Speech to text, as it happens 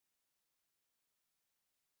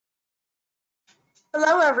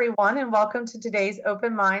Hello, everyone, and welcome to today's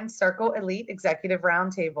Open Mind Circle Elite Executive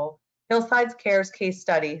Roundtable, Hillsidescares case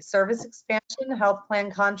study, service expansion, health plan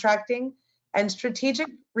contracting, and strategic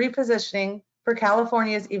repositioning for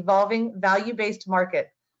California's evolving value-based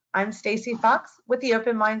market. I'm Stacy Fox with the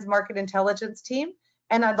Open Minds Market Intelligence team,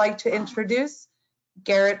 and I'd like to introduce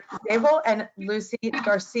Garrett Zabel and Lucy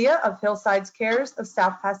Garcia of Hillsidescares of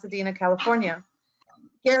South Pasadena, California.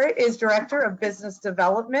 Garrett is Director of Business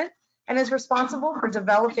Development and is responsible for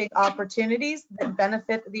developing opportunities that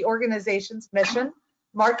benefit the organization's mission,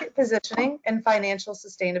 market positioning, and financial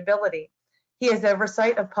sustainability. He has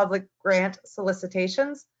oversight of public grant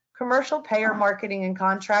solicitations, commercial payer marketing and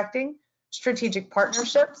contracting, strategic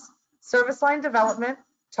partnerships, service line development,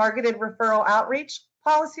 targeted referral outreach,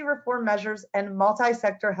 policy reform measures, and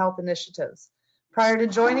multi-sector health initiatives. Prior to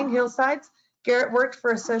joining Hillsides, Garrett worked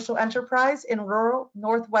for a social enterprise in rural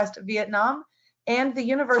Northwest Vietnam and the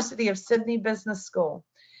University of Sydney Business School.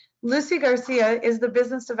 Lucy Garcia is the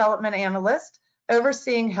business development analyst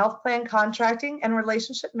overseeing health plan contracting and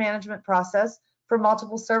relationship management process for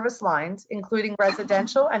multiple service lines, including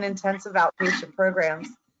residential and intensive outpatient programs.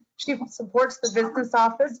 She supports the business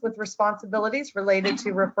office with responsibilities related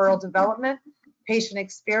to referral development, patient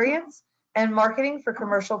experience, and marketing for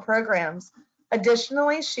commercial programs.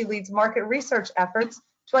 Additionally, she leads market research efforts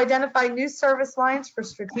to identify new service lines for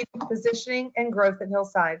strategic positioning and growth at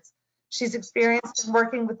Hillsides. She's experienced in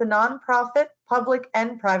working with the nonprofit, public,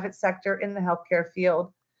 and private sector in the healthcare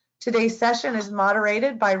field. Today's session is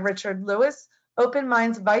moderated by Richard Lewis, Open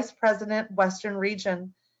Minds Vice President, Western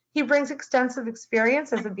Region. He brings extensive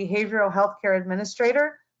experience as a behavioral healthcare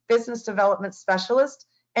administrator, business development specialist,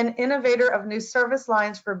 and innovator of new service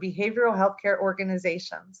lines for behavioral healthcare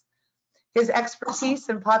organizations. His expertise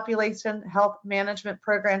in population health management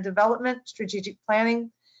program development, strategic planning,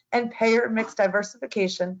 and payer mix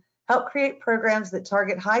diversification help create programs that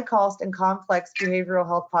target high cost and complex behavioral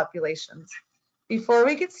health populations. Before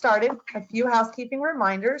we get started, a few housekeeping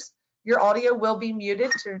reminders. Your audio will be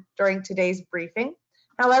muted during today's briefing.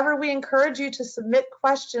 However, we encourage you to submit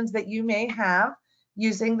questions that you may have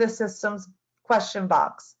using the system's question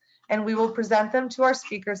box, and we will present them to our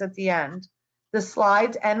speakers at the end. The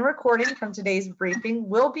slides and recording from today's briefing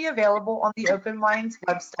will be available on the Open Minds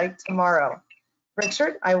website tomorrow.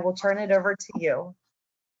 Richard, I will turn it over to you.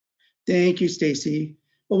 Thank you, Stacy.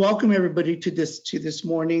 Well, welcome everybody to this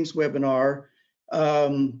morning's webinar.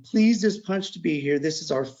 Pleased as punch to be here. This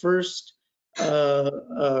is our first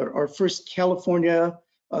California,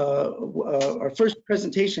 our first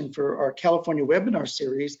presentation for our California webinar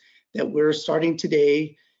series that we're starting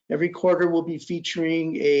today. Every quarter we'll be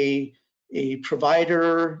featuring a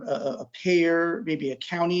provider, a payer, maybe a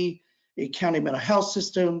county mental health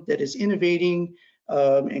system that is innovating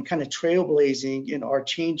and kind of trailblazing in our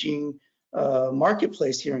changing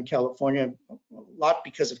marketplace here in California, a lot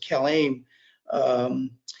because of CalAIM.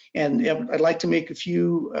 And I'd like to make a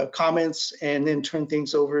few comments and then turn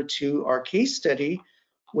things over to our case study,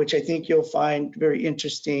 which I think you'll find very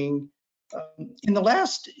interesting. In the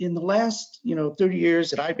last 30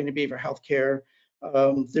 years that I've been in behavioral healthcare,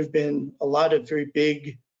 there've been a lot of very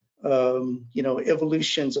big,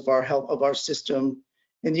 evolutions of our system.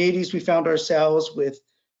 In the 80s, we found ourselves with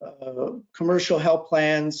commercial health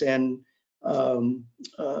plans and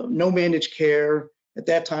no managed care. At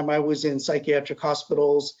that time, I was in psychiatric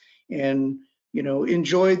hospitals and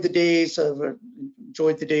enjoyed the days of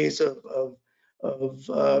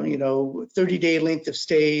 30-day length of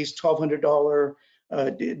stays, $1,200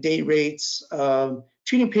 day rates.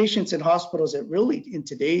 Treating patients in hospitals that really in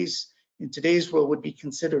today's world would be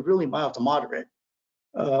considered really mild to moderate.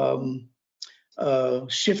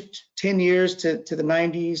 Shift 10 years to the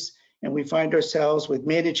 90s, and we find ourselves with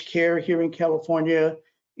managed care here in California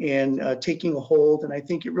and taking a hold. And I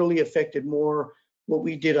think it really affected more what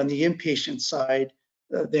we did on the inpatient side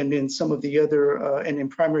than in some of the other, and in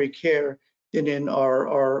primary care than in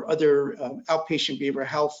our other outpatient behavioral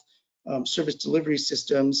health service delivery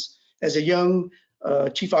systems. As a young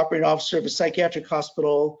chief operating officer of a psychiatric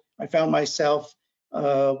hospital, I found myself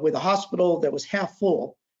with a hospital that was half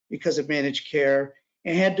full because of managed care,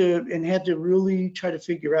 and had to really try to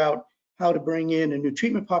figure out how to bring in a new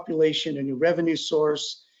treatment population, a new revenue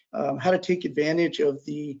source, how to take advantage of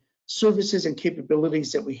the services and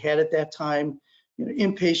capabilities that we had at that time,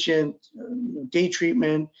 inpatient, day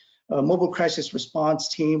treatment, mobile crisis response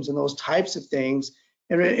teams, and those types of things,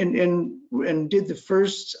 and did the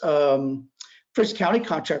first county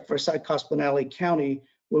contract for Psych Hospital in LA County,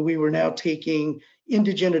 where we were now taking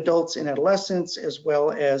indigent adults and adolescents as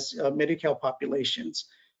well as Medi-Cal populations.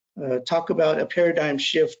 Talk about a paradigm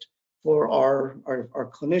shift for our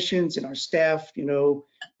clinicians and our staff, you know,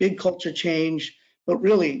 big culture change, but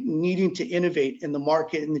really needing to innovate in the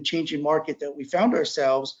market, in the changing market that we found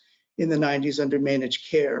ourselves in the 90s under managed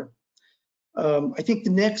care. I think the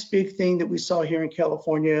next big thing that we saw here in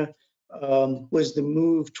California was the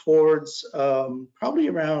move towards probably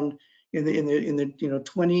around in the you know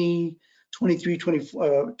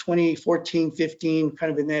 2014, 15,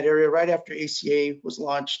 kind of in that area, right after ACA was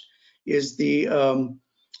launched, is the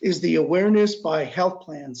awareness by health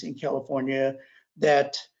plans in California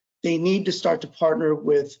that they need to start to partner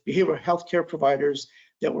with behavioral health care providers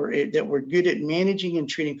that were good at managing and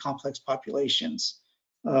treating complex populations.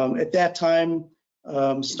 At that time,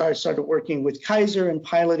 started working with Kaiser and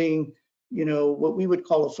piloting, you know, what we would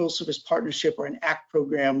call a full service partnership or an ACT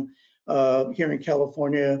program here in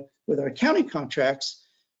California with our county contracts.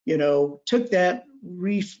 You know, took that,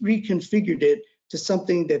 reconfigured it to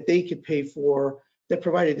something that they could pay for, that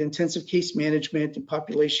provided intensive case management and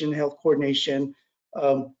population health coordination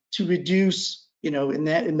to reduce, you know,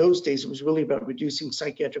 in those days, it was really about reducing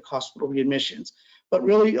psychiatric hospital readmissions, but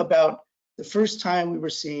really about the first time we were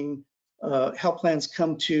seeing health plans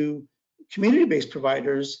come to community-based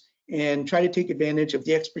providers and try to take advantage of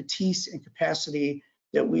the expertise and capacity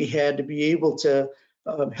that we had to be able to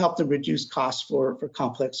help them reduce costs for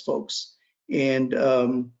complex folks. And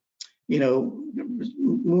you know,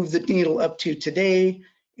 move the needle up to today,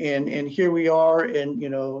 and here we are in you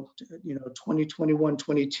know 2021,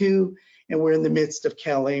 22, and we're in the midst of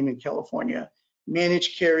CalAIM in California.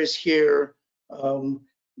 Managed care is here.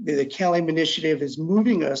 The CalAIM initiative is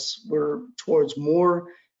moving us towards more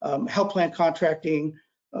health plan contracting,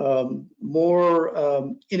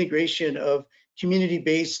 more integration of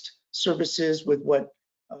community-based services with what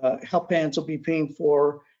health plans will be paying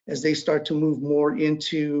for as they start to move more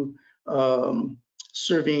into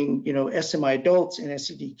serving, you know, SMI adults and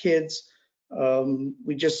SED kids.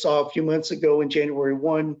 We just saw a few months ago in January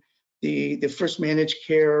 1, the first managed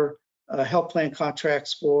care health plan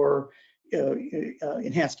contracts for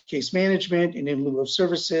enhanced case management and in lieu of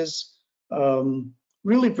services,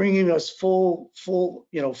 really bringing us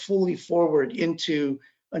fully forward into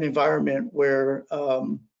an environment where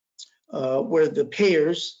the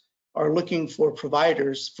payers are looking for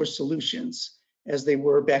providers for solutions as they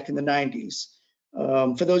were back in the 90s.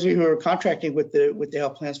 For those of you who are contracting with the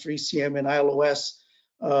health plans for ECM and ILOS,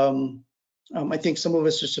 I think some of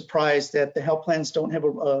us are surprised that the health plans don't have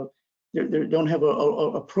a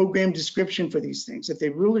program description for these things, that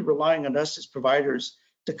they're really relying on us as providers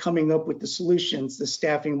to coming up with the solutions, the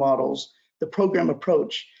staffing models, the program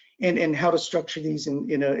approach, and how to structure these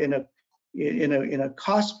in a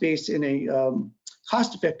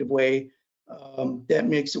cost-effective way that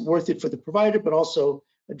makes it worth it for the provider, but also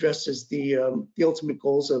addresses the ultimate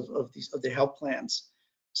goals of the health plans.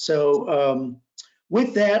 So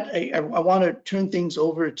with that, I want to turn things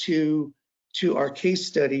over to our case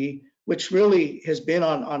study, which really has been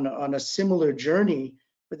on a similar journey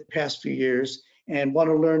for the past few years, and want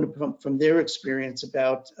to learn from their experience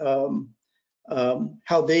about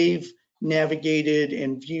how they've navigated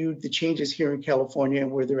and viewed the changes here in California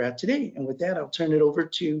and where they're at today. And with that, I'll turn it over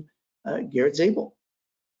to Garrett Zabel.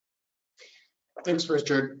 Thanks,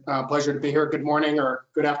 Richard. Pleasure to be here. Good morning or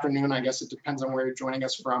good afternoon. I guess it depends on where you're joining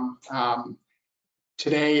us from.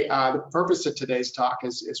 Today, the purpose of today's talk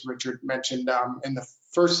is, as Richard mentioned, in the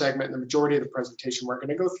first segment, in the majority of the presentation, we're going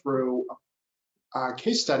to go through a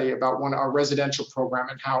case study about our residential program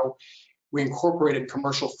and how we incorporated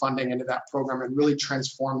commercial funding into that program and really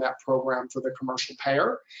transformed that program for the commercial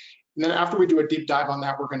payer. And then after we do a deep dive on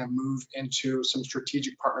that, we're going to move into some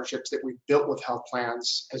strategic partnerships that we've built with health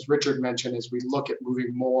plans, as Richard mentioned, as we look at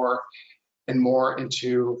moving more and more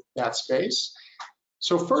into that space.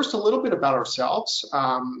 So first, a little bit about ourselves.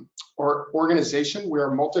 Our organization,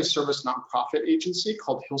 we're a multi-service nonprofit agency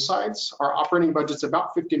called Hillsides. Our operating budget's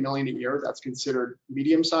about $50 million a year. That's considered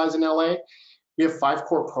medium size in LA. We have 5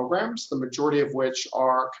 core programs, the majority of which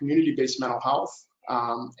are community-based mental health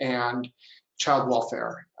and child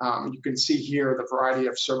welfare. You can see here the variety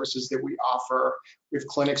of services that we offer. We have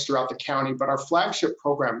clinics throughout the county, but our flagship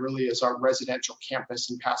program really is our residential campus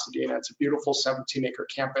in Pasadena. It's a beautiful 17-acre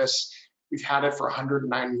campus. We've had it for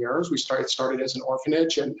 109 years. We started as an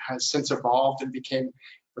orphanage and has since evolved and became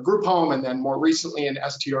a group home, and then more recently an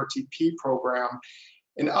STRTP program.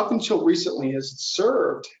 And up until recently has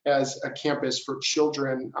served as a campus for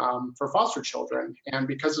children, for foster children. And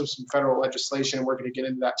because of some federal legislation, and we're going to get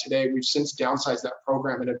into that today, we've since downsized that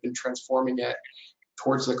program and have been transforming it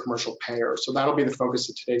towards the commercial payer. So that'll be the focus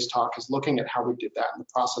of today's talk, is looking at how we did that and the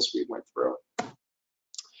process we went through.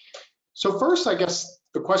 So first, I guess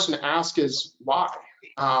the question to ask is why?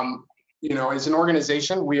 You know, as an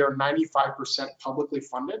organization, we are 95% publicly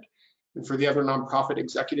funded. And for the other nonprofit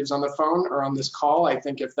executives on the phone or on this call, I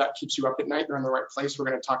think if that keeps you up at night, you're in the right place. We're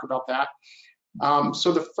going to talk about that.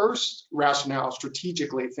 So the first rationale,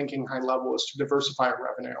 strategically thinking high level, is to diversify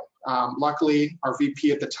our revenue. Luckily, our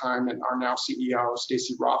VP at the time and our now CEO,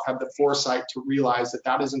 Stacy Roth, had the foresight to realize that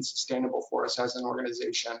that isn't sustainable for us as an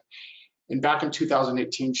organization. And back in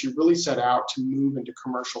 2018, she really set out to move into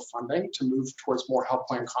commercial funding, to move towards more health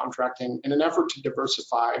plan contracting in an effort to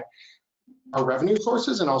diversify our revenue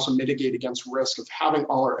sources and also mitigate against risk of having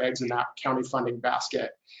all our eggs in that county funding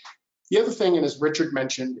basket. The other thing, and as Richard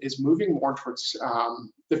mentioned, is moving more towards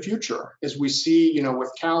the future. As we see, you know,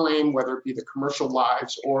 with CalAIM, whether it be the commercial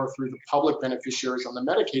lives or through the public beneficiaries on the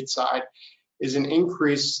Medicaid side, is an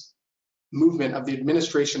increased movement of the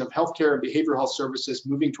administration of healthcare and behavioral health services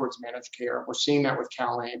moving towards managed care. We're seeing that with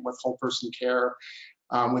CalAIM, with whole person care,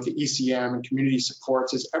 with the ECM and community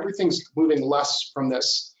supports, as everything's moving less from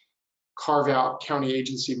this carve out county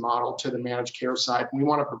agency model to the managed care side. And we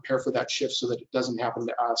want to prepare for that shift so that it doesn't happen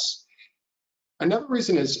to us. Another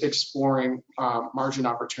reason is exploring margin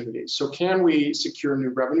opportunities. So can we secure new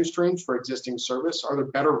revenue streams for existing service? Are there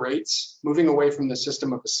better rates? Moving away from the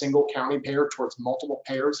system of a single county payer towards multiple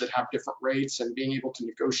payers that have different rates and being able to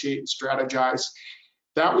negotiate and strategize.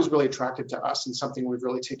 That was really attractive to us and something we've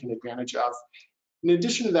really taken advantage of. In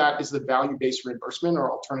addition to that is the value-based reimbursement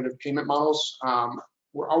or alternative payment models.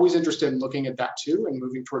 We're always interested in looking at that too and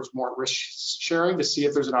moving towards more risk sharing to see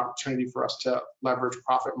if there's an opportunity for us to leverage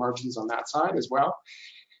profit margins on that side as well.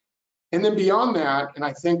 And then beyond that, and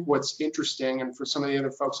I think what's interesting, and for some of the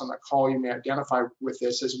other folks on the call, you may identify with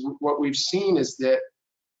this, is what we've seen is that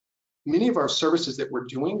many of our services that we're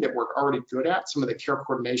doing that we're already good at, some of the care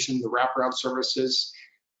coordination, the wraparound services,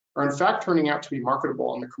 are in fact turning out to be marketable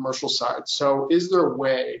on the commercial side. So is there a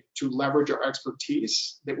way to leverage our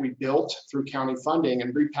expertise that we built through county funding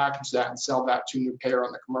and repackage that and sell that to a new payer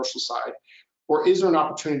on the commercial side? Or is there an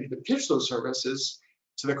opportunity to pitch those services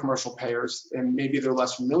to the commercial payers and maybe they're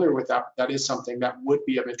less familiar with that? That is something that would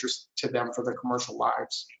be of interest to them for the commercial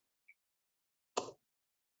lives.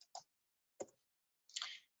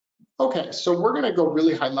 Okay, so we're going to go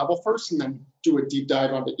really high level first and then do a deep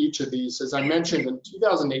dive onto each of these. As I mentioned, in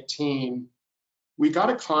 2018, we got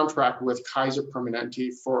a contract with Kaiser Permanente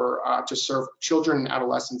for to serve children and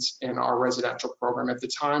adolescents in our residential program. At the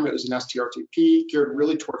time, it was an STRTP geared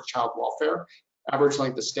really towards child welfare. Average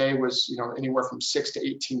length of stay was, you know, anywhere from 6 to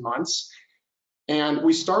 18 months. And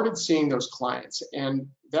we started seeing those clients. And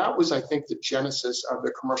that was, I think, the genesis of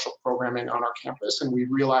the commercial programming on our campus. And we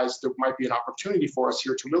realized there might be an opportunity for us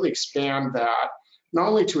here to really expand that, not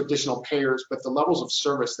only to additional payers, but the levels of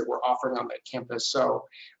service that we're offering on that campus. So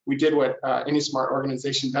we did what any smart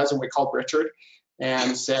organization does, and we called Richard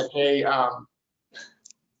and said, hey,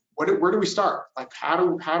 where do we start? Like, how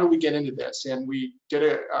do we get into this? And we did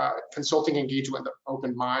a consulting engagement with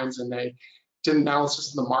Open Minds, and they did analysis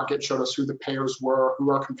of the market, showed us who the payers were,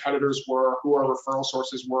 who our competitors were, who our referral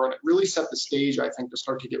sources were, and it really set the stage, I think, to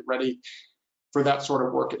start to get ready for that sort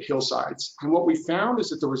of work at Hillsides. And what we found is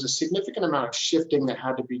that there was a significant amount of shifting that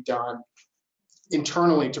had to be done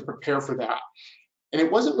internally to prepare for that. And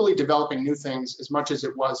it wasn't really developing new things as much as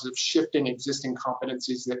it was of shifting existing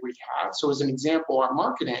competencies that we had. So as an example, our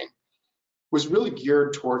marketing was really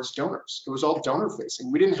geared towards donors. It was all donor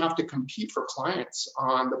facing. We didn't have to compete for clients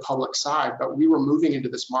on the public side, but we were moving into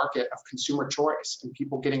this market of consumer choice and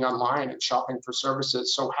people getting online and shopping for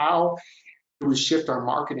services. So how do we shift our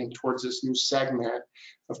marketing towards this new segment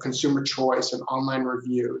of consumer choice and online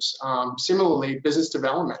reviews? Similarly, business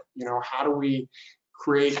development, you know, how do we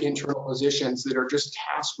create internal positions that are just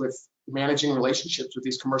tasked with managing relationships with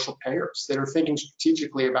these commercial payers that are thinking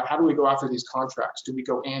strategically about how do we go after these contracts? Do we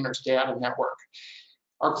go in or stay out of network?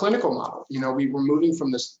 Our clinical model, you know, we were moving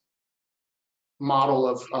from this model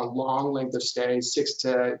of a long length of stay, 6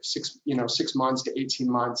 months to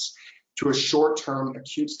 18 months, to a short-term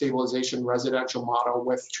acute stabilization residential model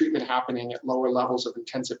with treatment happening at lower levels of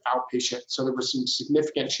intensive outpatient. So there were some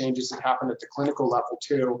significant changes that happened at the clinical level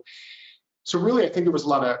too. So really, I think there was a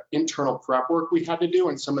lot of internal prep work we had to do,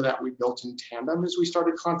 and some of that we built in tandem as we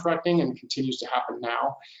started contracting and continues to happen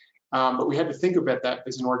now. But we had to think about that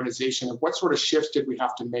as an organization of what sort of shifts did we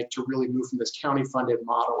have to make to really move from this county-funded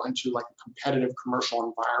model into like a competitive commercial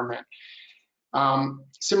environment.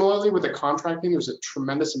 Similarly, with the contracting, there's a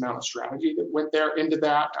tremendous amount of strategy that went there into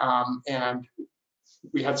that. And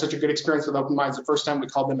we had such a good experience with Open Minds. The first time we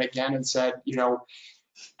called them again and said, you know,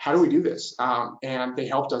 how do we do this? And they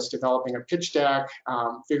helped us developing a pitch deck,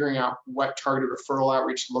 figuring out what targeted referral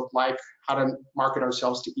outreach looked like, how to market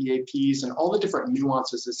ourselves to EAPs, and all the different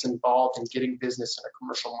nuances that's involved in getting business in a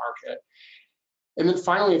commercial market. And then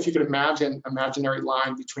finally, if you could imagine imaginary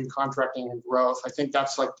line between contracting and growth, I think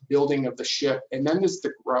that's like the building of the ship. And then there's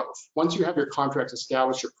the growth. Once you have your contracts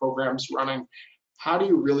established, your programs running, how do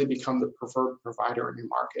you really become the preferred provider in your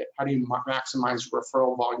market? How do you maximize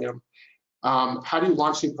referral volume? How do you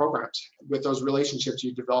launch new programs with those relationships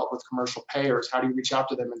you develop with commercial payers? How do you reach out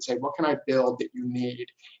to them and say, what can I build that you need?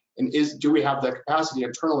 And do we have the capacity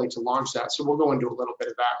internally to launch that? So we'll go into a little bit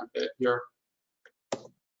of that in a bit here.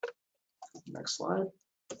 Next slide.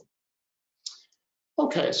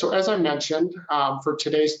 Okay, so as I mentioned, for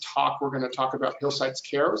today's talk, we're going to talk about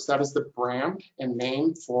Hillsidescares. That is the brand and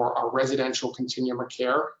name for our residential continuum of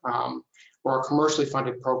care, or our commercially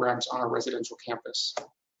funded programs on our residential campus.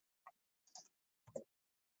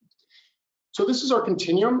 So this is our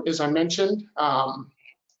continuum. As I mentioned,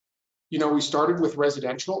 you know, we started with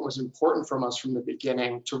residential. It was important from us from the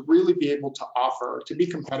beginning to really be able to offer, to be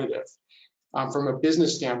competitive from a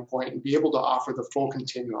business standpoint and be able to offer the full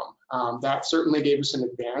continuum. That certainly gave us an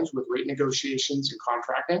advantage with rate negotiations and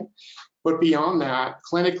contracting. But beyond that,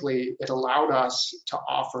 clinically, it allowed us to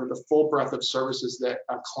offer the full breadth of services that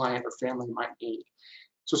a client or family might need.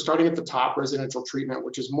 So starting at the top, residential treatment,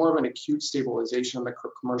 which is more of an acute stabilization in the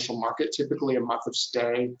commercial market, typically a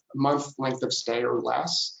month length of stay or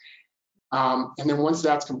less. And then once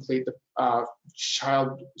that's complete, the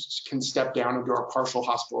child can step down into our partial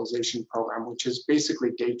hospitalization program, which is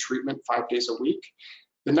basically day treatment 5 days a week.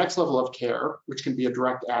 The next level of care, which can be a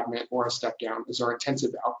direct admit or a step down, is our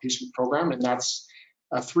intensive outpatient program, and that's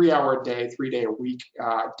a 3-hour a day, 3-day a week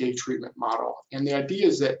day treatment model. And the idea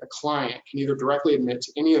is that a client can either directly admit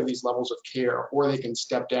to any of these levels of care, or they can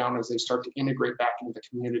step down as they start to integrate back into the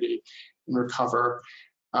community and recover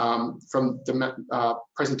from the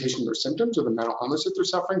presentation of their symptoms or the mental illness that they're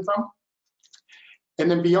suffering from. And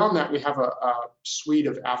then beyond that, we have a suite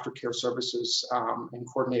of aftercare services and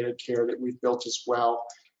coordinated care that we've built as well,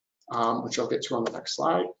 which I'll get to on the next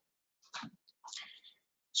slide.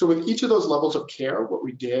 So with each of those levels of care, what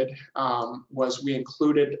we did was we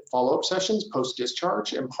included follow-up sessions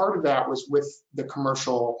post-discharge, and part of that was with the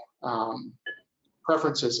commercial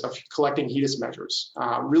preferences of collecting HEDIS measures,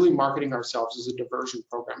 really marketing ourselves as a diversion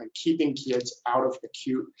program and keeping kids out of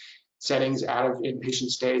acute settings, out of inpatient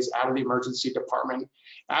stays, out of the emergency department.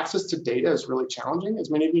 Access to data is really challenging, as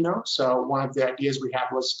many of you know. So one of the ideas we had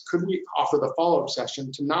was, could we offer the follow-up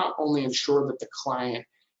session to not only ensure that the client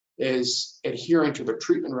is adhering to their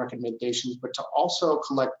treatment recommendations, but to also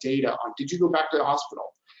collect data on, did you go back to the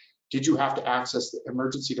hospital? Did you have to access the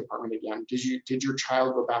emergency department again? Did your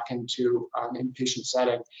child go back into an inpatient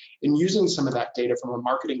setting? And using some of that data from a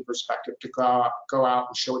marketing perspective to go out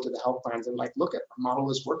and show it to the health plans and like, look, at our model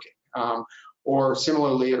is working. Or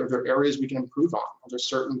similarly, are there areas we can improve on? Are there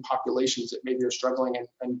certain populations that maybe are struggling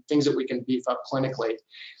and things that we can beef up clinically?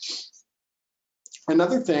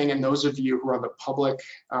 Another thing, and those of you who are on the public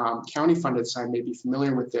county funded side may be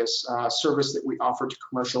familiar with this service that we offer to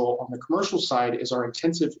commercial. On the commercial side is our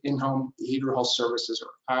intensive in-home behavioral health services,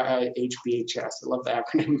 or IIHBHS. I love the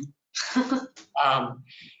acronym.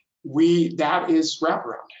 That is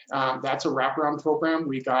wraparound. That's a wraparound program.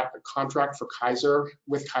 We got a contract for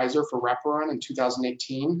with Kaiser for wraparound in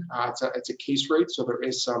 2018. It's a case rate, so there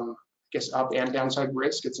is some, I guess, up and downside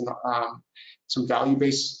risk. It's some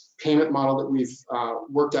value-based payment model that we've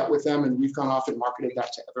worked out with them, and we've gone off and marketed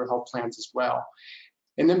that to other health plans as well.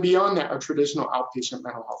 And then beyond that, our traditional outpatient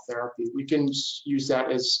mental health therapy, we can use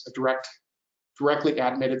that as a directly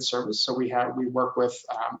admitted service. So we work with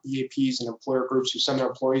EAPs and employer groups who send their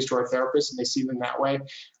employees to our therapists, and they see them that way.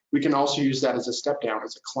 We can also use that as a step down,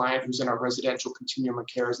 as a client who's in our residential continuum of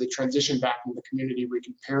care. As they transition back into the community, we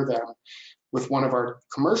can pair them with one of our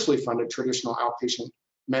commercially funded traditional outpatient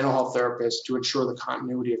mental health therapists to ensure the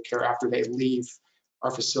continuity of care after they leave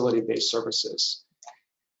our facility-based services.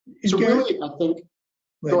 So really, I think,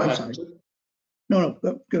 go ahead. No,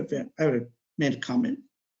 good, Van. I would have made a comment.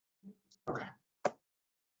 Okay.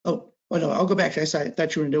 Oh, no, I'll go back. I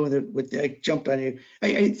thought you were doing it I jumped on you.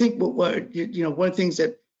 I think one of the things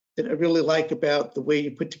that I really like about the way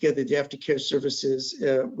you put together the aftercare services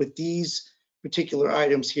with these particular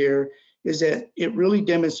items here is that it really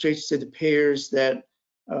demonstrates to the payers that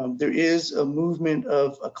there is a movement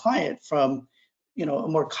of a client from, a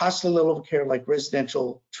more costly level of care like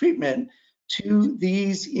residential treatment to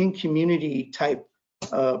these in-community type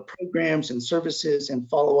programs and services and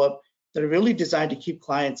follow-up that are really designed to keep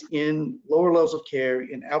clients in lower levels of care,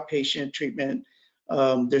 in outpatient treatment.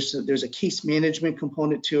 There's a case management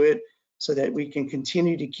component to it so that we can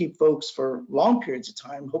continue to keep folks for long periods of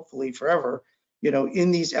time, hopefully forever,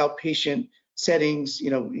 in these outpatient settings,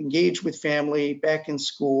 engage with family, back in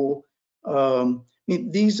school.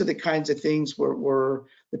 These are the kinds of things where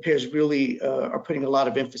the payers really are putting a lot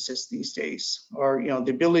of emphasis these days, or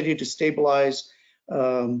the ability to stabilize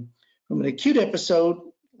from an acute episode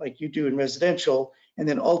like you do in residential, and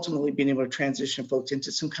then ultimately being able to transition folks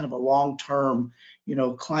into some kind of a long-term,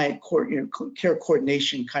 care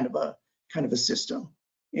coordination kind of a system.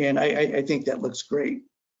 And I think that looks great.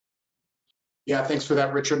 Yeah, thanks for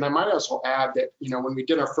that, Richard. And I might also add that, when we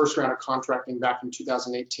did our first round of contracting back in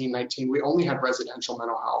 2018-19, we only had residential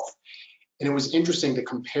mental health. And it was interesting to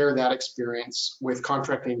compare that experience with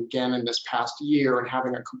contracting again in this past year and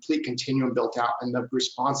having a complete continuum built out, and the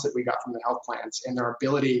response that we got from the health plans and their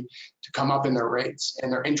ability to come up in their rates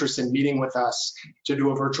and their interest in meeting with us to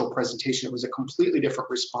do a virtual presentation. It was a completely different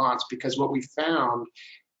response, because what we found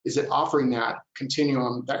is that offering that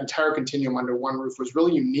continuum, that entire continuum under one roof, was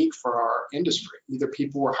really unique for our industry. Either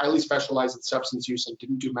people were highly specialized in substance use and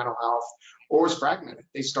didn't do mental health, or was fragmented.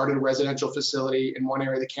 They started a residential facility in one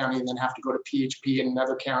area of the county and then have to go to PHP in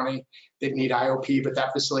another county. They'd need IOP, but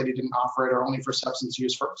that facility didn't offer it, or only for substance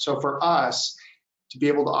use. So for us to be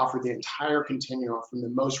able to offer the entire continuum from the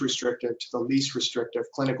most restrictive to the least restrictive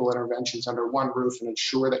clinical interventions under one roof and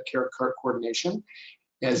ensure that care coordination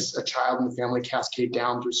as a child and the family cascade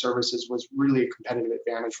down through services was really a competitive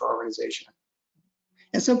advantage for our organization.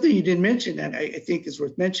 And something you didn't mention, and I think is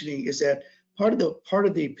worth mentioning, is that part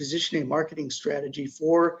of the positioning marketing strategy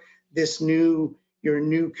for this your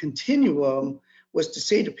new continuum was to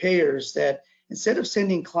say to payers that instead of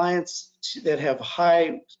sending clients that have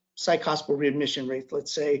high psych hospital readmission rates,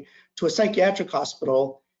 let's say, to a psychiatric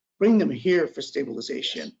hospital, bring them here for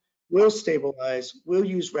stabilization. We'll stabilize, we'll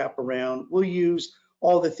use wraparound, we'll use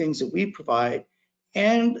all the things that we provide.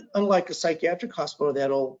 And unlike a psychiatric hospital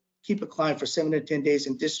that'll keep a client for 7 to 10 days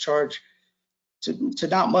and discharge to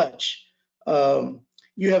not much,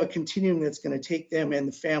 you have a continuum that's going to take them and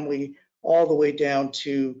the family all the way down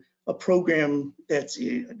to a program that's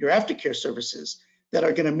your aftercare services that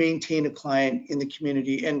are going to maintain a client in the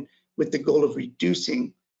community, and with the goal of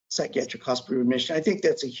reducing psychiatric hospital readmission. I think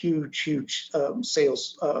that's a huge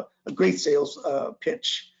a great sales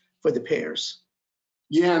pitch for the payers.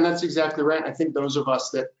 Yeah, and that's exactly right. I think those of us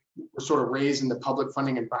that were sort of raised in the public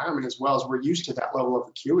funding environment as well, as we're used to that level of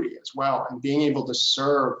acuity as well, and being able to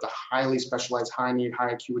serve the highly specialized, high need, high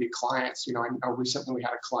acuity clients. I know recently we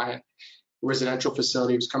had a client, a residential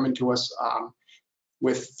facility, who's coming to us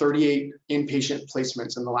with 38 inpatient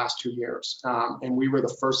placements in the last 2 years. And we were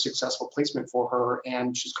the first successful placement for her,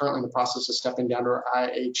 and she's currently in the process of stepping down to her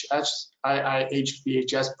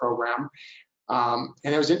IHBHS program. And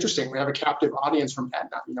it was interesting. We have a captive audience from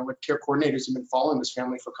Aetna, with care coordinators who've been following this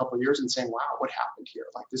family for a couple of years and saying, wow, what happened here?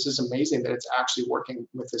 Like, this is amazing that it's actually working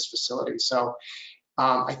with this facility. So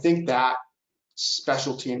I think that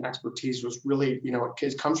specialty and expertise was really,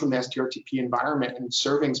 it comes from the STRTP environment and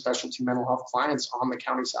serving specialty mental health clients on the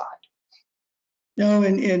county side. No,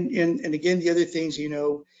 and again, the other things, in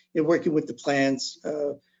working with the plans,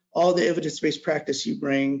 all the evidence-based practice you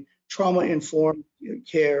bring, trauma-informed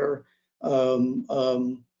care,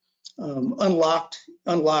 unlocked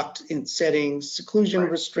in settings, seclusion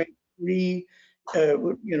restraint free,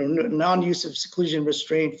 non-use of seclusion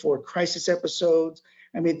restraint for crisis episodes.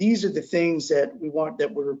 I mean, these are the things that we want,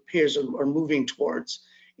 that we're peers are moving towards,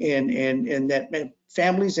 and that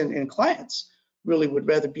families and clients really would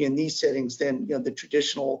rather be in these settings than the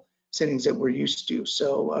traditional settings that we're used to.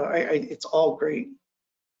 So it's all great.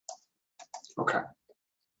 Okay,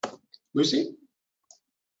 Lucy.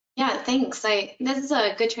 Yeah, thanks. This is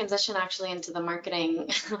a good transition actually into the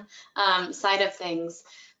marketing side of things.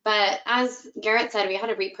 But as Garrett said, we had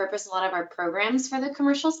to repurpose a lot of our programs for the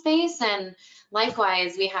commercial space, and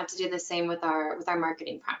likewise, we had to do the same with our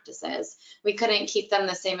marketing practices. We couldn't keep them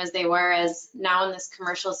the same as they were, as now in this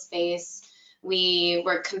commercial space, we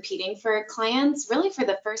were competing for clients really for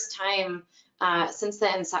the first time since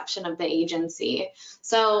the inception of the agency.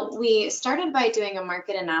 So we started by doing a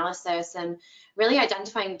market analysis and really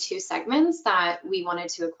identifying 2 segments that we wanted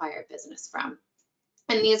to acquire business from.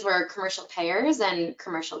 And these were commercial payers and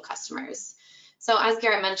commercial customers. So as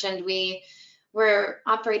Garrett mentioned, we were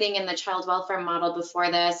operating in the child welfare model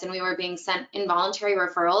before this, and we were being sent involuntary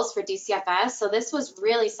referrals for DCFS. So this was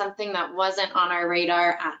really something that wasn't on our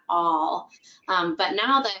radar at all. But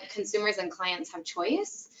now that consumers and clients have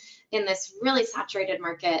choice in this really saturated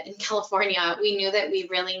market in California, we knew that we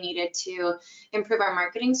really needed to improve our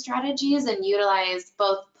marketing strategies and utilize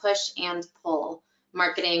both push and pull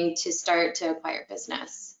marketing to start to acquire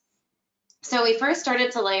business. So we first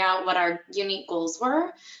started to lay out what our unique goals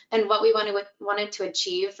were and what we wanted to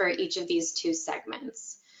achieve for each of these two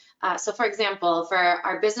segments. So for example, for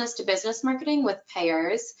our business-to-business marketing with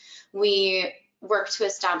payers, we work to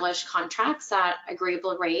establish contracts at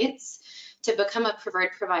agreeable rates to become a preferred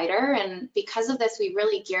provider. And because of this, we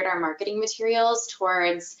really geared our marketing materials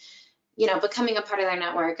towards becoming a part of their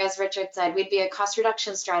network. As Richard said, we'd be a cost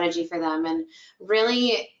reduction strategy for them and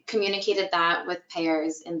really communicated that with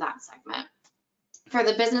payers in that segment. For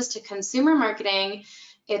the business to consumer marketing,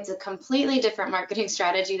 it's a completely different marketing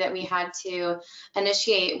strategy that we had to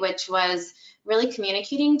initiate, which was really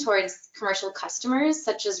communicating towards commercial customers,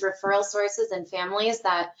 such as referral sources and families,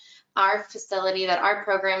 that our facility, that our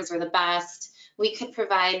programs were the best. We could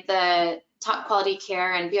provide the top quality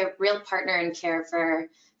care and be a real partner in care for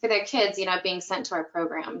their kids, being sent to our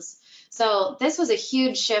programs. So this was a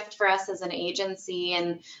huge shift for us as an agency,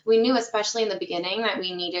 and we knew, especially in the beginning, that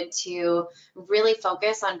we needed to really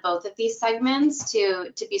focus on both of these segments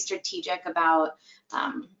to be strategic about,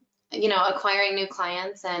 acquiring new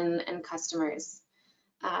clients and customers.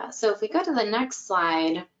 So if we go to the next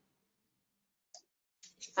slide,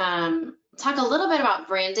 talk a little bit about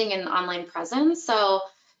branding and online presence. So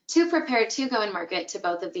to prepare to go and market to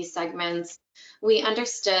both of these segments, we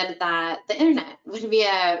understood that the internet would be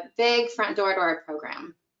a big front door to our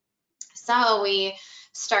program. So we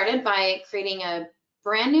started by creating a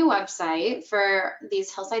brand new website for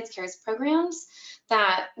these Hillsidescares programs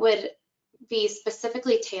that would be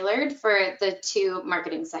specifically tailored for the two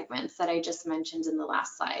marketing segments that I just mentioned in the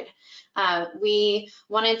last slide. We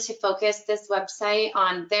wanted to focus this website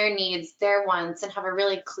on their needs, their wants, and have a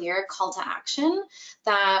really clear call to action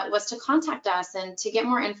that was to contact us and to get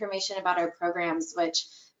more information about our programs, which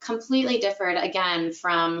completely differed, again,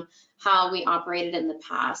 from how we operated in the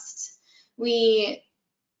past.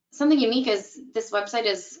 Something unique is this website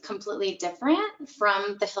is completely different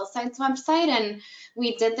from the Hillsides website, and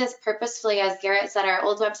we did this purposefully. As Garrett said, our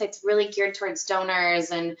old website's really geared towards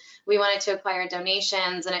donors, and we wanted to acquire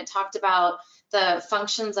donations, and it talked about the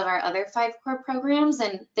functions of our other 5 core programs,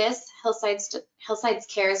 and this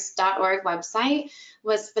Hillsidescares.org website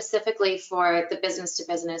was specifically for the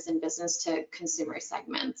business-to-business and business-to-consumer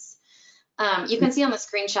segments. You can see on the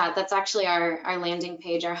screenshot, that's actually our landing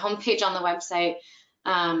page, our homepage on the website,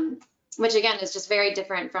 which again is just very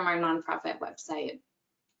different from our nonprofit website.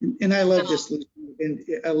 And I love this, and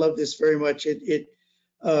I love this very much.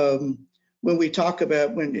 When we talk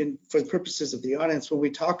about, for the purposes of the audience, when we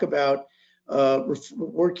talk about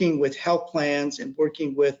working with health plans and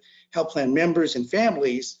working with health plan members and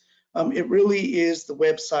families, it really is, the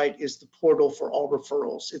website is the portal for all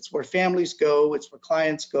referrals. It's where families go, it's where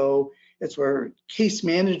clients go, it's where case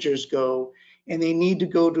managers go, and they need to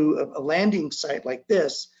go to a landing site like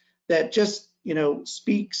this that just,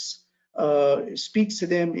 speaks to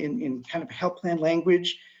them in kind of health plan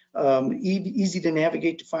language, easy to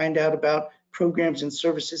navigate, to find out about programs and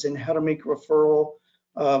services and how to make a referral.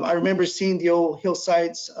 I remember seeing the old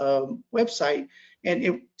Hillsides website,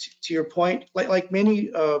 and to your point, like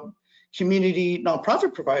many community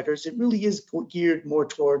nonprofit providers, it really is geared more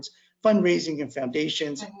towards fundraising and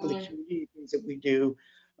foundations and the community things that we do.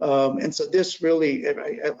 And so this really,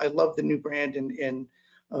 I love the new brand and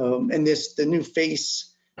the new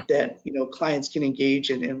face that clients can engage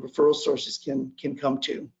and referral sources can come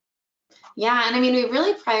to. Yeah, and I mean, we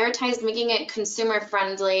really prioritized making it consumer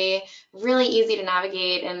friendly, really easy to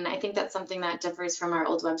navigate, and I think that's something that differs from our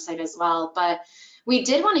old website as well. But we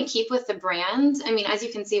did want to keep with the brand. I mean, as you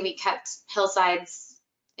can see, we kept Hillsides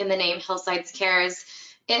in the name, Hillsidescares.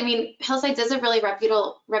 I mean, Hillsides is a really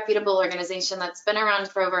reputable organization that's been around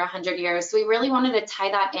for over 100 years. So we really wanted to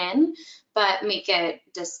tie that in, but make it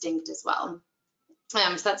distinct as well. So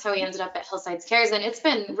that's how we ended up at Hillsidescares, and it's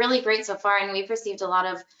been really great so far, and we've received a lot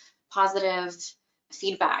of positive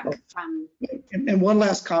feedback from. And one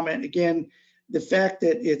last comment, again, the fact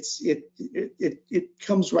that it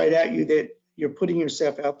comes right at you that you're putting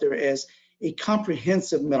yourself out there as a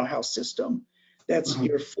comprehensive mental health system. That's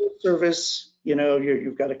your full service,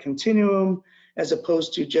 you've got a continuum, as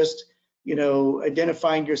opposed to just,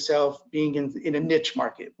 identifying yourself being in a niche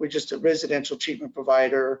market. We're just a residential treatment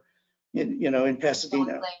provider in Pasadena.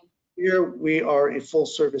 Exactly. Here we are a full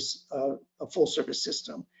service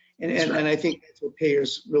system. And I think that's what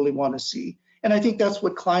payers really want to see. And I think that's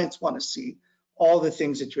what clients want to see, all the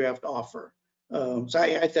things that you have to offer. So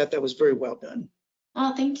I thought that was very well done.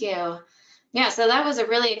 Oh, thank you. Yeah, so that was a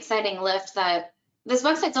really exciting lift. That this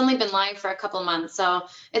website's only been live for a couple months, so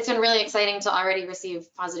it's been really exciting to already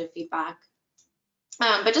receive positive feedback.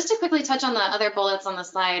 But just to quickly touch on the other bullets on the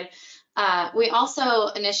slide, We also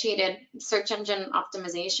initiated search engine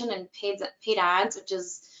optimization and paid ads, which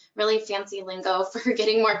is really fancy lingo for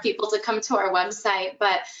getting more people to come to our website.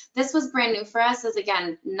 But this was brand new for us, as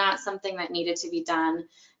again, not something that needed to be done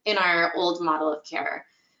in our old model of care.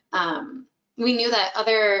 We knew that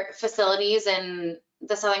other facilities in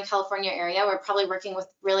the Southern California area were probably working with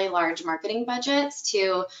really large marketing budgets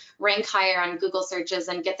to rank higher on Google searches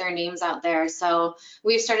and get their names out there. So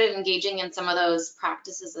we've started engaging in some of those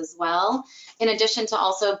practices as well, in addition to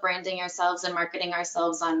also branding ourselves and marketing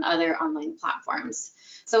ourselves on other online platforms.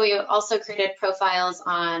 So we also created profiles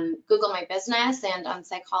on Google My Business and on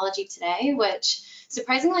Psychology Today, which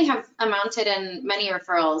surprisingly have amounted in many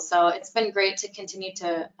referrals. So it's been great to continue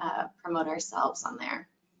to promote ourselves on there.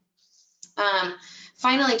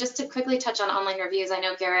 Finally, just to quickly touch on online reviews, I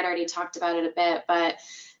know Garrett already talked about it a bit, but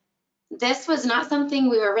this was not something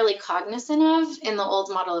we were really cognizant of in the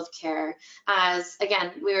old model of care, as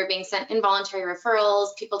again, we were being sent involuntary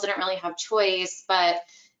referrals, people didn't really have choice, but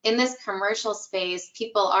in this commercial space,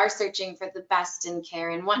 people are searching for the best in care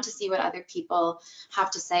and want to see what other people have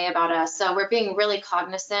to say about us. So we're being really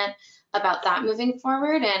cognizant about that moving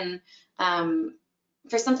forward. And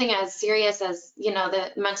for something as serious as, you know,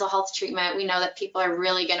 the mental health treatment, we know that people are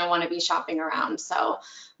really going to want to be shopping around. So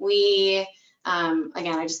we,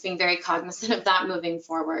 again, are just being very cognizant of that moving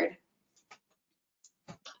forward.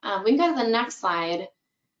 We can go to the next slide.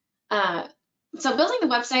 So building the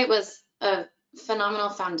website was a phenomenal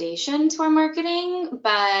foundation to our marketing,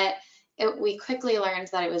 but we quickly learned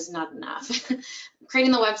that it was not enough.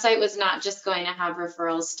 Creating the website was not just going to have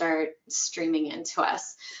referrals start streaming into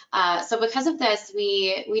us. So because of this,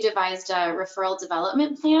 we devised a referral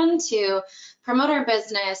development plan to promote our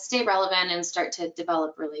business, stay relevant, and start to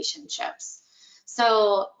develop relationships.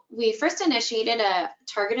 So we first initiated a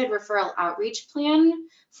targeted referral outreach plan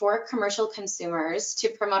for commercial consumers to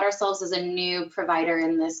promote ourselves as a new provider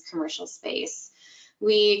in this commercial space.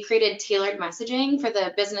 We created tailored messaging for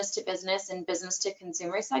the business to business and business to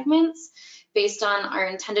consumer segments based on our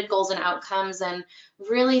intended goals and outcomes, and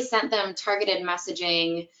really sent them targeted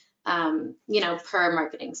messaging, you know, per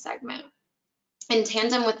marketing segment. In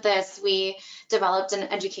tandem with this, we developed an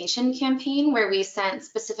education campaign where we sent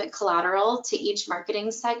specific collateral to each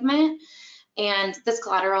marketing segment. And this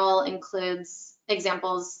collateral includes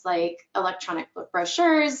examples like electronic book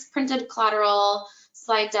brochures, printed collateral,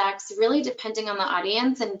 slide decks, really depending on the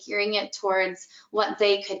audience and gearing it towards what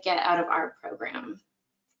they could get out of our program.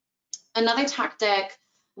 Another tactic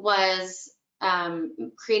was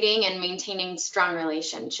creating and maintaining strong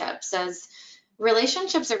relationships, as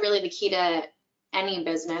relationships are really the key to any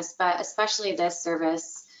business, but especially this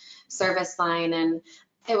service line. And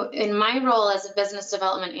in my role as a business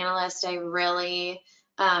development analyst, I really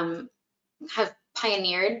have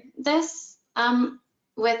pioneered this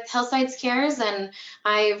with Hillsidescares, and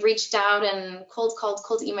I've reached out and cold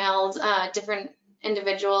emailed different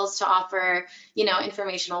individuals to offer, you know,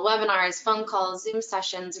 informational webinars, phone calls, Zoom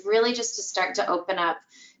sessions, really just to start to open up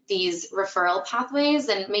these referral pathways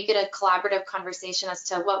and make it a collaborative conversation as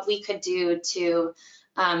to what we could do to, you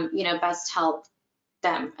know, best help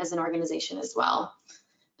them as an organization as well.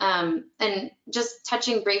 And just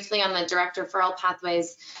touching briefly on the direct referral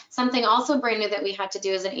pathways, something also brand new that we had to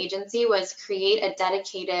do as an agency was create a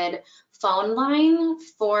dedicated phone line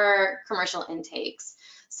for commercial intakes.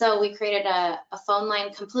 So we created a phone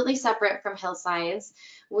line completely separate from Hillsides.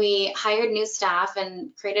 We hired new staff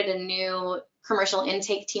and created a new commercial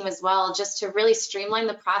intake team as well, just to really streamline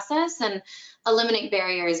the process and eliminate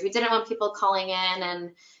barriers. We didn't want people calling in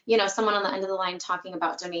and, you know, someone on the end of the line talking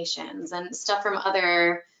about donations and stuff from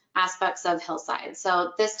other aspects of Hillside.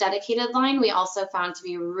 So this dedicated line we also found to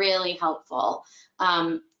be really helpful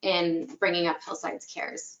in bringing up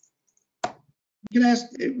Hillsidescares. You can ask,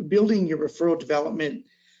 building your referral development,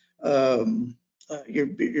 your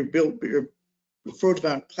referral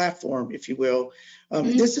development platform, if you will.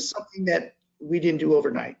 This is something that we didn't do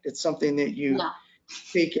overnight. It's something that you've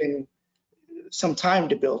taken some time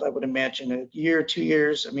to build, I would imagine, a year, 2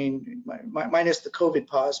 years. I mean, minus the COVID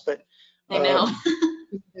pause, but I know.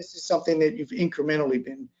 This is something that you've incrementally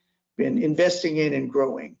been investing in and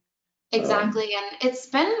growing. Exactly, and it's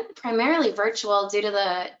been primarily virtual due to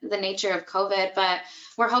the nature of COVID, but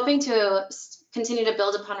we're hoping to continue to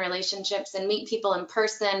build upon relationships and meet people in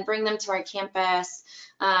person, bring them to our campus.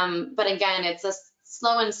 But again, it's a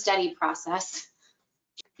slow and steady process.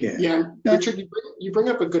 Yeah, Richard, you bring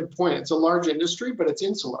up a good point. It's a large industry, but it's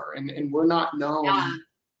insular, and we're not known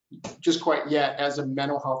just quite yet as a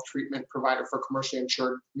mental health treatment provider for commercially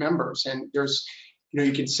insured members. And there's, you know,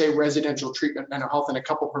 you can say residential treatment mental health, and a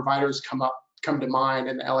couple providers come up come to mind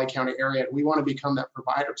in the LA County area. We want to become that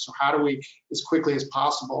provider. So how do we, as quickly as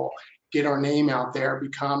possible, get our name out there,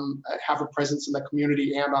 have a presence in the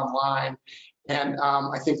community and online? And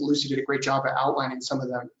I think Lucy did a great job at outlining some of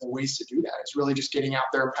the ways to do that. It's really just getting out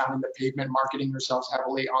there and pounding the pavement, marketing yourselves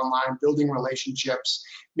heavily online, building relationships,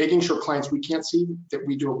 making sure clients we can't see that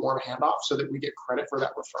we do a warm handoff so that we get credit for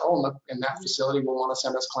that referral, and that facility will want to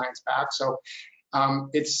send us clients back. So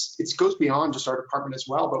it goes beyond just our department as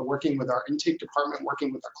well, but working with our intake department,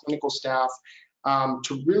 working with our clinical staff,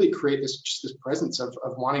 to really create this presence of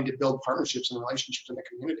wanting to build partnerships and relationships in the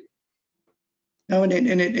community. No, and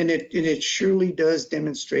it surely does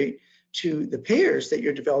demonstrate to the payers that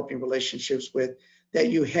you're developing relationships with that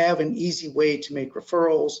you have an easy way to make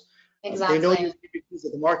referrals. Exactly. They know you because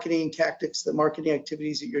of the marketing tactics, the marketing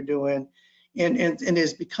activities that you're doing, and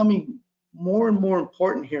is becoming more and more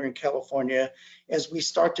important here in California as we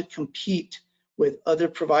start to compete with other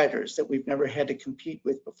providers that we've never had to compete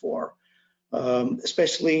with before.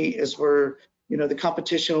 Especially as the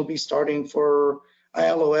competition will be starting for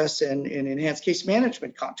ILOS and enhanced case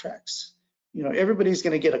management contracts. Everybody's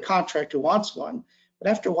going to get a contract who wants one, but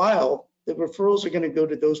after a while, the referrals are going to go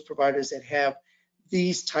to those providers that have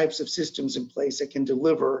these types of systems in place that can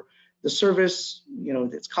deliver the service,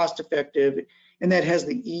 that's cost effective and that has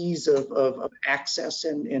the ease of access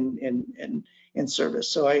and service.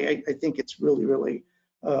 So I think it's really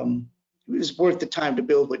it's worth the time to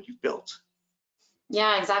build what you've built.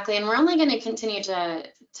 Yeah, exactly. And we're only going to continue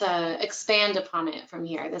to expand upon it from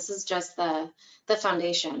here. This is just the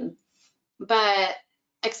foundation. But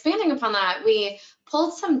expanding upon that, we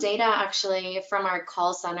pulled some data actually from our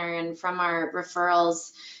call center and from our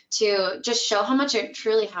referrals to just show how much it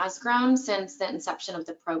truly has grown since the inception of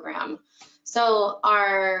the program. So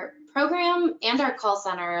our program and our call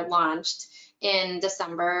center launched in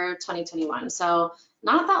December 2021. So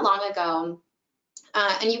not that long ago.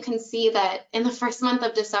 And you can see that in the first month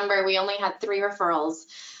of December, we only had 3 referrals,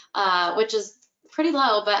 which is pretty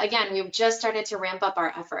low. But again, we've just started to ramp up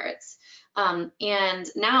our efforts. And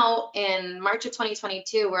now in March of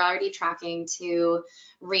 2022, we're already tracking to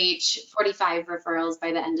reach 45 referrals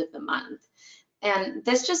by the end of the month. And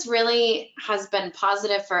this just really has been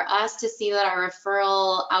positive for us to see that our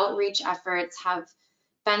referral outreach efforts have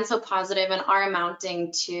been so positive and are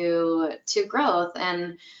amounting to growth.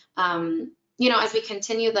 And as we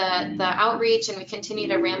continue the outreach and we continue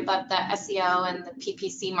to ramp up the SEO and the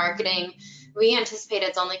PPC marketing, we anticipate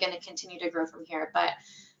it's only going to continue to grow from here. But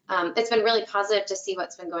it's been really positive to see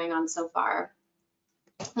what's been going on so far.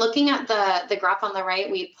 Looking at the graph on the right,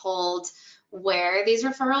 we pulled where these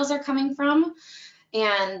referrals are coming from.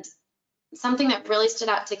 And something that really stood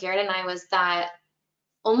out to Garrett and I was that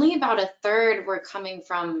only about 1/3 were coming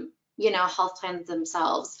from, health plans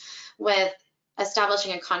themselves, with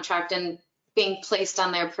establishing a contract and being placed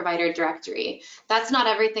on their provider directory. That's not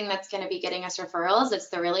everything that's going to be getting us referrals. It's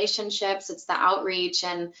the relationships, it's the outreach,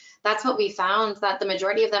 and that's what we found, that the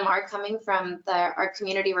majority of them are coming from our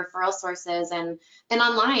community referral sources and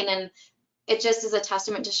online. And it just is a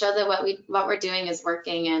testament to show that what we're doing is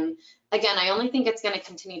working. And again, I only think it's going to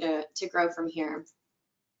continue to grow from here.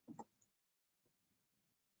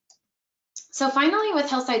 So finally, with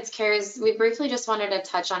Hillsidescares, we briefly just wanted to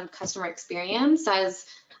touch on customer experience, as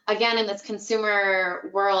again, in this consumer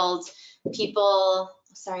world,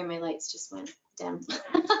 sorry, my lights just went dim.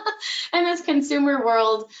 In this consumer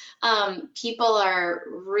world, people are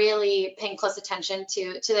really paying close attention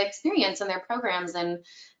to the experience in their programs. And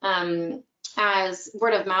as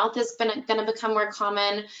word of mouth is going to become more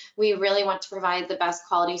common, we really want to provide the best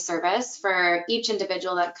quality service for each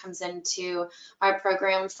individual that comes into our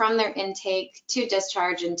program, from their intake to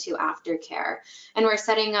discharge and to aftercare. And we're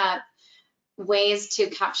setting up ways to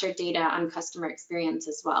capture data on customer experience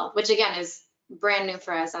as well, which again is brand new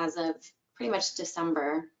for us as of pretty much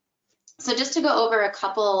December. So just to go over a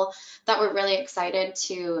couple that we're really excited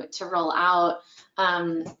to roll out.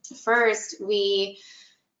 First,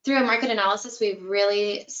 through a market analysis, we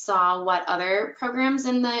really saw what other programs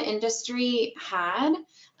in the industry had,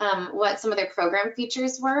 what some of their program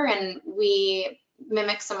features were, and we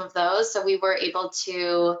mimicked some of those. So we were able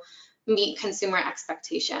to meet consumer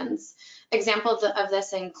expectations. Examples of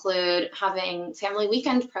this include having family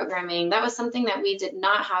weekend programming. That was something that we did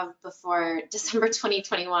not have before December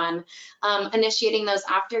 2021. Initiating those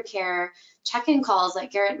aftercare check-in calls,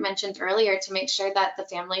 like Garrett mentioned earlier, to make sure that the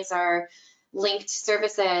families are linked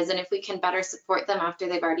services and if we can better support them after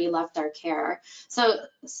they've already left our care. So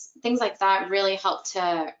things like that really helped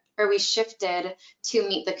we shifted to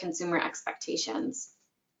meet the consumer expectations.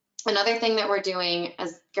 Another thing that we're doing,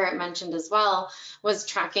 as Garrett mentioned as well, was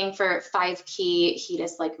tracking for 5 key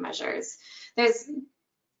HEDIS-like measures. there's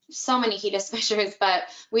so many HEDIS measures, but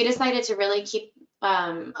we decided to really keep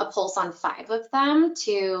a pulse on 5 of them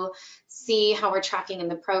to see how we're tracking in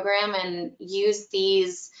the program and use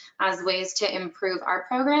these as ways to improve our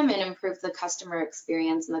program and improve the customer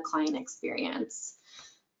experience and the client experience.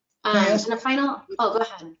 Can I ask- And a final, oh, go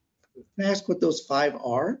ahead. Can I ask what those 5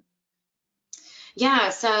 are? Yeah,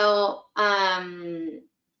 so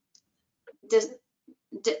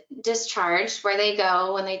discharge, where they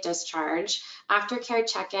go when they discharge, aftercare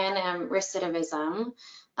check-in, and recidivism.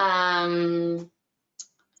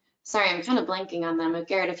 Sorry, I'm kind of blanking on them.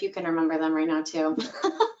 Garrett, if you can remember them right now too.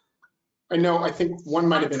 I know, I think one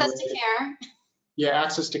might have been Access to related. care. Yeah,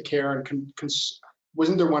 access to care, and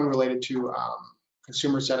wasn't there one related to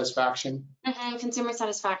consumer satisfaction? Consumer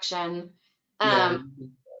satisfaction. Yeah,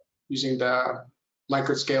 using the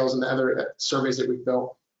Likert scales and the other surveys that we've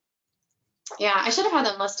built. Yeah, I should have had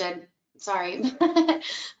them listed. Sorry.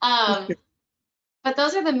 But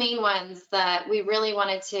those are the main ones that we really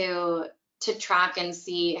wanted to track and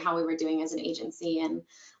see how we were doing as an agency. And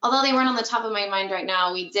although they weren't on the top of my mind right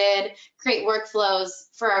now, we did create workflows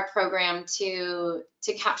for our program to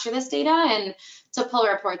capture this data and to pull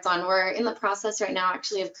reports on. We're in the process right now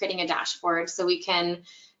actually of creating a dashboard so we can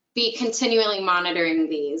be continually monitoring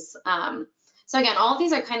these. So again, all of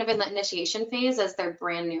these are kind of in the initiation phase as they're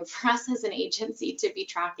brand new for us as an agency to be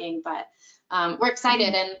tracking, but we're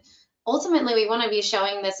excited. And ultimately, we want to be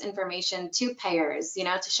showing this information to payers, you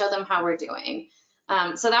know, to show them how we're doing.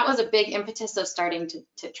 So that was a big impetus of starting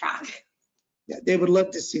to track. Yeah, they would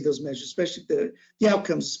love to see those measures, especially the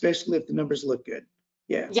outcomes, especially if the numbers look good.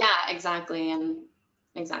 Yeah. Yeah, exactly. And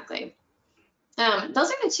exactly.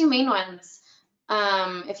 Those are the 2 main ones.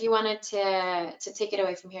 If you wanted to take it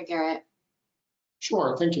away from here, Garrett.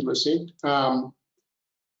 Sure, thank you, Lucy. So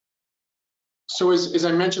as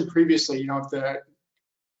I mentioned previously, you know, if the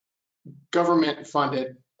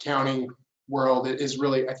government-funded county world is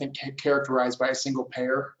really, I think, characterized by a single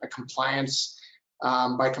payer, a compliance,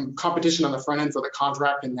 by competition on the front end for the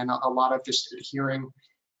contract, and then a lot of just adhering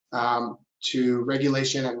to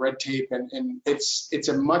regulation and red tape, and it's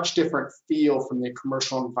a much different feel from the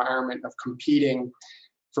commercial environment of competing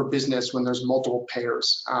for business when there's multiple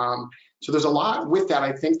payers. So there's a lot with that.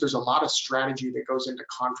 I think there's a lot of strategy that goes into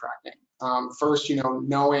contracting. First, you know,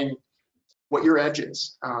 knowing what your edge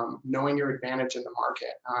is, knowing your advantage in the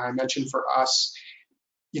market. I mentioned for us,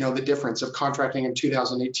 you know, the difference of contracting in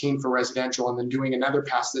 2018 for residential and then doing another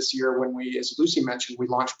pass this year when we, as Lucy mentioned, we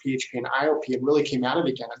launched PHP and IOP and really came at it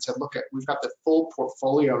again and said, look, we've got the full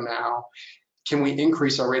portfolio now. Can we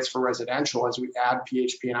increase our rates for residential as we add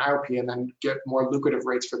PHP and IOP and then get more lucrative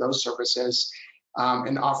rates for those services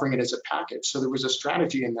and offering it as a package? So there was a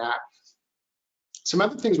strategy in that. Some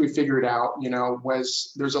other things we figured out, you know,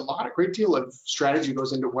 was there's a great deal of strategy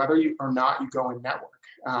goes into whether you or not you go in network.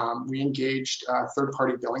 We engaged a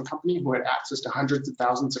third-party billing company who had access to hundreds of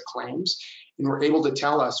thousands of claims and were able to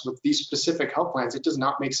tell us with these specific health plans, it does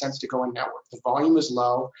not make sense to go in network. The volume is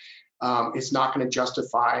low. It's not going to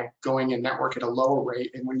justify going in network at a lower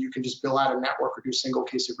rate. And when you can just bill out a network or do single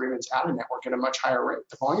case agreements out of network at a much higher rate,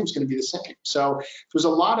 the volume is going to be the same. So there's a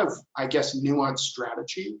lot of, I guess, nuanced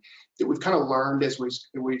strategy that we've kind of learned as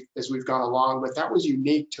we've gone along, but that was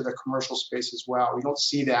unique to the commercial space as well. We don't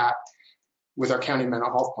see that with our county mental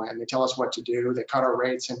health plan. They tell us what to do, they cut our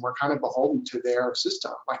rates, and we're kind of beholden to their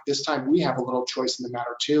system. Like this time we have a little choice in the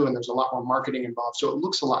matter too, and there's a lot more marketing involved, so it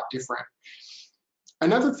looks a lot different.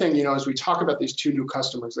 Another thing, you know, as we talk about these 2 new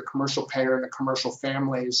customers, the commercial payer and the commercial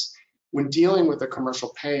families, when dealing with a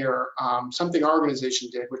commercial payer, something our organization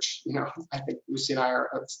did, which, you know, I think Lucy and I are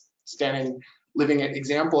a living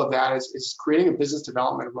example of that, is creating a business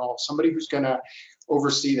development role, somebody who's going to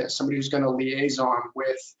oversee this, somebody who's going to liaison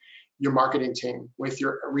with your marketing team, with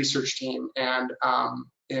your research team, and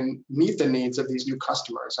meet the needs of these new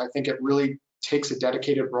customers. I think it really takes a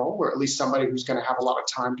dedicated role, or at least somebody who's going to have a lot of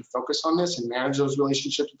time to focus on this and manage those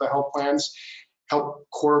relationships with the health plans, help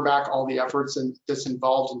quarterback all the efforts that's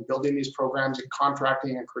involved in building these programs and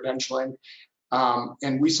contracting and credentialing.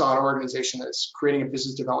 And we saw an organization that's creating a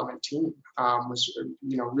business development team was,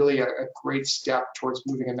 you know, really a great step towards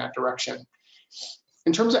moving in that direction.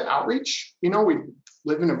 In terms of outreach, you know, we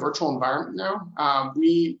live in a virtual environment now.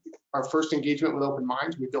 Our first engagement with Open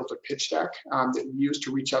Minds, we built a pitch deck that we used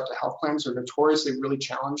to reach out to health plans. They're notoriously really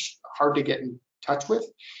challenged, hard to get in touch with,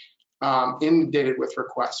 inundated with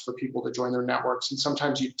requests for people to join their networks. And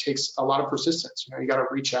sometimes it takes a lot of persistence. You know, you got to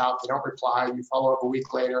reach out, they don't reply, you follow up a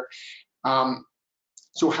week later.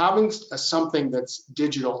 So having something that's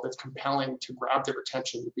digital, that's compelling to grab their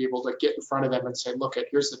attention, to be able to get in front of them and say, look,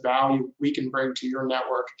 here's the value we can bring to your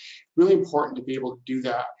network, really important to be able to do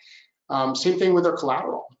that. Same thing with our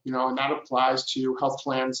collateral, and that applies to health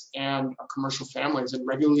plans and commercial families, and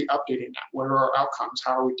regularly updating that. What are our outcomes?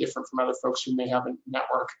 How are we different from other folks who may have a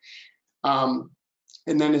network?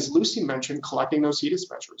 And then, as Lucy mentioned, collecting those HEDIS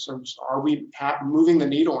measures. So are we moving the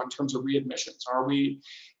needle in terms of readmissions? Are we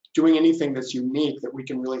doing anything that's unique that we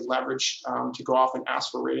can really leverage to go off and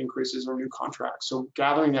ask for rate increases or new contracts? So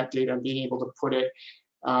gathering that data and being able to put it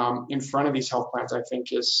in front of these health plans, I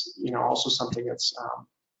think, is also something that's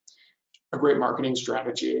a great marketing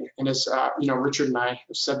strategy. And as Richard and I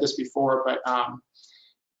have said this before, but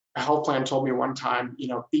a health plan told me one time,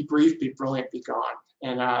 be brief, be brilliant, be gone.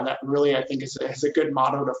 And that really, I think, is a good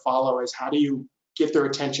motto to follow, is how do you get their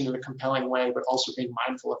attention in a compelling way, but also being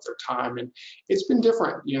mindful of their time. And it's been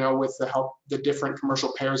different, with the different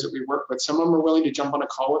commercial payers that we work with. Some of them are willing to jump on a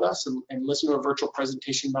call with us and listen to a virtual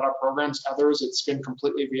presentation about our programs. Others, it's been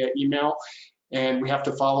completely via email. And we have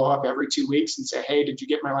to follow up every 2 weeks and say, hey, did you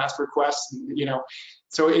get my last request? And,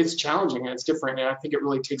 so it's challenging and it's different. And I think it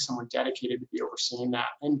really takes someone dedicated to be overseeing that.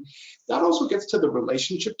 And that also gets to the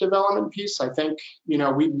relationship development piece. I think,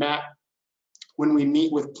 when we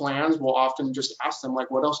meet with plans, we'll often just ask them,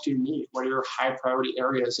 like, what else do you need? What are your high priority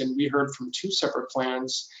areas? And we heard from 2 separate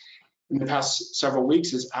plans in the past several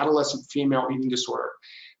weeks is adolescent female eating disorder.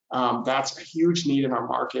 That's a huge need in our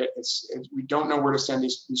market. We don't know where to send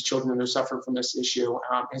these children, and they're suffering from this issue.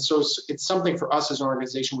 And so it's something for us as an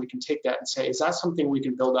organization, we can take that and say, is that something we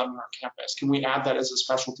can build out on our campus? Can we add that as a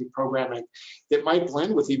specialty programming that might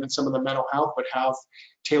blend with even some of the mental health, but have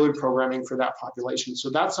tailored programming for that population? So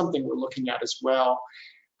that's something we're looking at as well.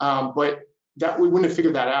 But that we wouldn't have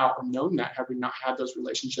figured that out or known that had we not had those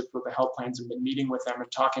relationships with the health plans and been meeting with them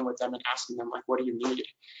and talking with them and asking them, like, what do you need?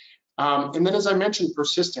 And then, as I mentioned,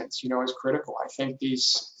 persistence, is critical. I think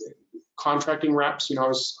these contracting reps, I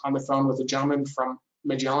was on the phone with a gentleman from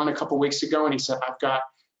Magellan a couple weeks ago, and he said, I've got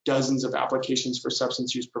dozens of applications for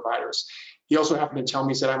substance use providers. He also happened to tell me,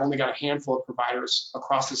 he said, I've only got a handful of providers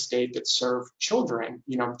across the state that serve children,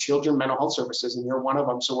 children mental health services, and you're one of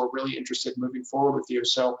them. So we're really interested in moving forward with you.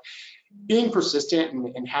 So being persistent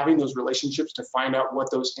and having those relationships to find out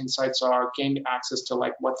what those insights are, gain access to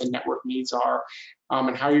like what the network needs are,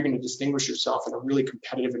 and how you're going to distinguish yourself in a really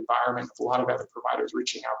competitive environment with a lot of other providers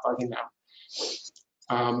reaching out, bugging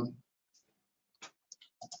them.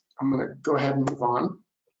 I'm going to go ahead and move on.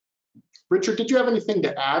 Richard, did you have anything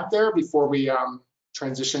to add there before we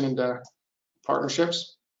transition into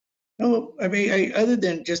partnerships? No, I mean, other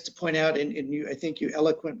than just to point out, and I think you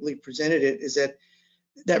eloquently presented it, is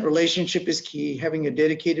that relationship is key, having a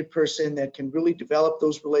dedicated person that can really develop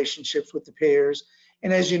those relationships with the payers.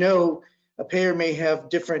 And as you know, a payer may have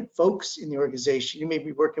different folks in the organization. You may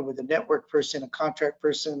be working with a network person, a contract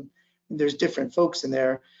person, and there's different folks in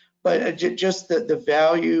there. But just the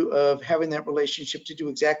value of having that relationship to do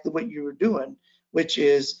exactly what you were doing, which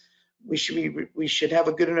is we should have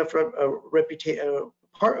a good enough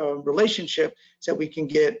relationship so that we can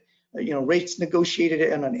get rates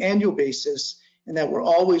negotiated on an annual basis, and that we're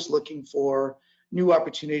always looking for new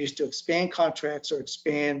opportunities to expand contracts or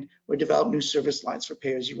expand or develop new service lines for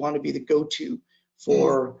payers. You want to be the go-to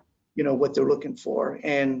for what they're looking for,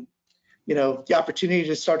 and the opportunity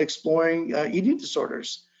to start exploring eating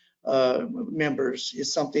disorders members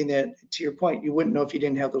is something that, to your point, you wouldn't know if you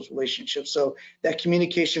didn't have those relationships. So that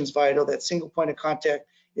communication is vital. That single point of contact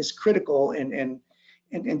is critical and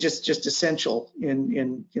just essential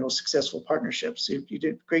in successful partnerships. You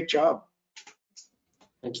did a great job.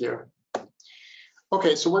 Thank you.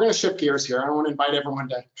 Okay, so we're going to shift gears here. I want to invite everyone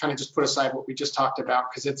to kind of just put aside what we just talked about,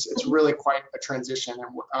 because it's really quite a transition.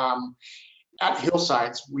 And at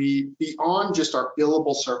Hillsides, beyond just our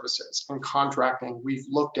billable services and contracting, we've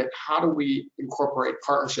looked at how do we incorporate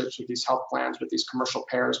partnerships with these health plans, with these commercial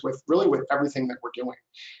payers, with everything that we're doing.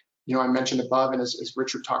 I mentioned above, and as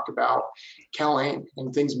Richard talked about, CalAIM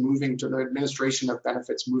and things moving to the administration of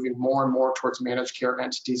benefits, moving more and more towards managed care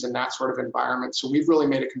entities and that sort of environment. So we've really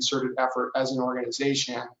made a concerted effort as an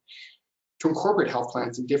organization to incorporate health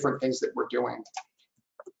plans and different things that we're doing.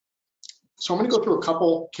 So I'm going to go through a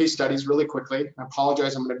couple case studies really quickly. I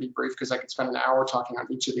apologize, I'm going to be brief because I could spend an hour talking on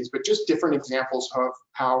each of these, but just different examples of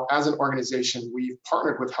how, as an organization, we've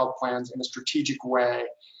partnered with health plans in a strategic way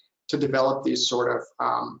to develop these sort of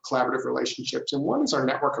collaborative relationships. And one is our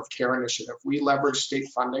Network of Care initiative. We leverage state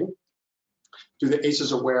funding through the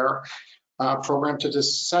ACEs Aware program to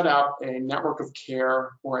just set out a network of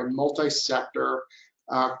care or a multi-sector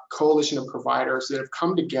coalition of providers that have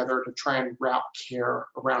come together to try and route care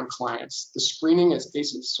around clients. The screening is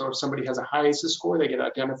ACEs, so if somebody has a high ACEs score, they get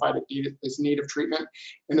identified as need of treatment,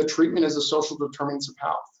 and the treatment is a social determinants of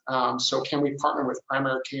health. So can we partner with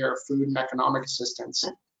primary care, food, and economic assistance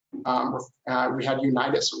We had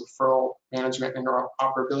Unitas, a referral management and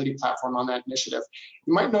interoperability platform, on that initiative.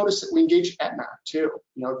 You might notice that we engage Aetna too.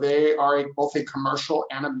 You know, they are both a commercial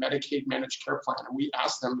and a Medicaid managed care plan. And we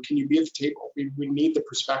asked them, can you be at the table? We need the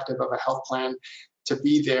perspective of a health plan to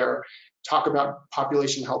be there, talk about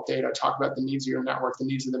population health data, talk about the needs of your network, the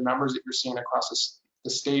needs of the members that you're seeing across the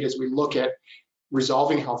state as we look at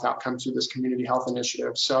resolving health outcomes through this community health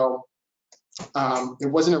initiative. So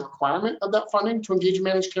it wasn't a requirement of that funding to engage a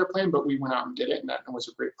managed care plan, but we went out and did it, and that was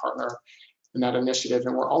a great partner in that initiative.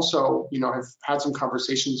 And we're also, you know, have had some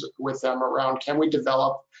conversations with them around, can we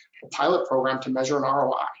develop a pilot program to measure an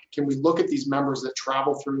ROI? Can we look at these members that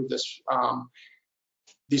travel through this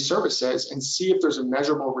these services and see if there's a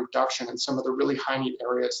measurable reduction in some of the really high need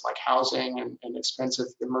areas like housing and expensive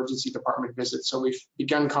emergency department visits? So we've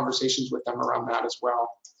begun conversations with them around that as well.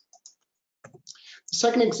 The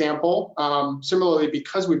second example, similarly,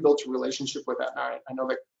 because we built a relationship with Aetna, I know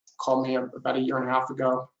they called me about a year and a half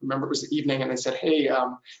ago. I remember it was the evening, and they said, hey,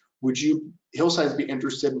 would you, Hillsides, be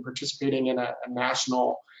interested in participating in a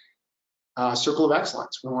national Circle of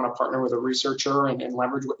Excellence? We want to partner with a researcher and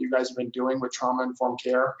leverage what you guys have been doing with trauma-informed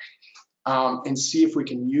care, and see if we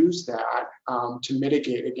can use that to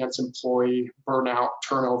mitigate against employee burnout,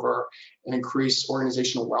 turnover, and increase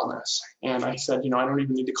organizational wellness. And I said, you know, I don't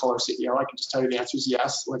even need to call our CEO. I can just tell you the answer is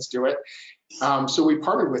yes, let's do it. So we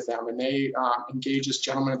partnered with them, and they engaged this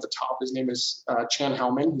gentleman at the top. His name is Chan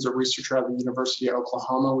Hellman. He's a researcher at the University of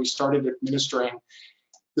Oklahoma. We started administering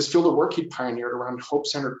this field of work he pioneered around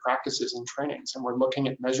hope-centered practices and trainings. And we're looking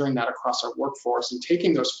at measuring that across our workforce and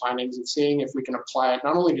taking those findings and seeing if we can apply it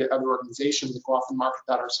not only to other organizations that go off and market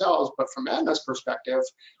that ourselves, but from Aetna's perspective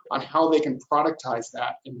on how they can productize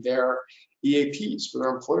that in their EAPs for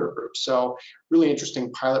their employer group. So really interesting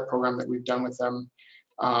pilot program that we've done with them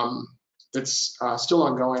that's still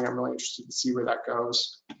ongoing. I'm really interested to see where that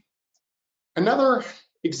goes. Another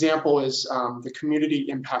example is the Community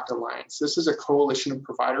Impact Alliance. This is a coalition of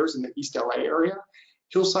providers in the East LA area.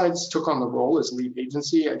 Hillsides took on the role as lead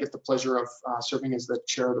agency. I get the pleasure of serving as the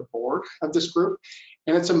chair of the board of this group.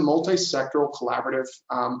 And it's a multi-sectoral collaborative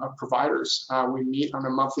of providers. We meet on a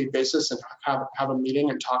monthly basis and have a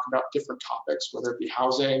meeting and talk about different topics, whether it be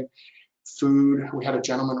housing, food. We had a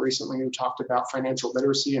gentleman recently who talked about financial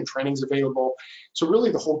literacy and trainings available. So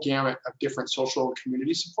really the whole gamut of different social and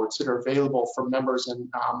community supports that are available for members. And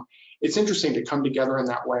it's interesting to come together in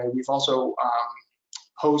that way. We've also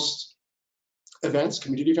host events,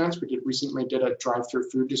 community events. We recently did a drive-through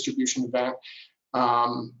food distribution event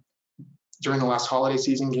during the last holiday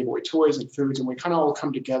season, gave away toys and foods, and we kind of all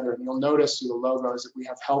come together. And you'll notice through the logos that we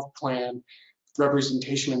have health plan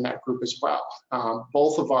representation in that group as well.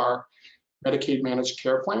 Both of our Medicaid managed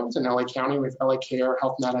care plans in LA County with LA Care,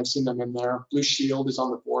 Health Net, I've seen them in there. Blue Shield is on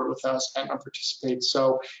the board with us, Aetna participates.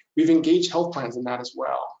 So we've engaged health plans in that as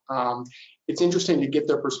well. It's interesting to get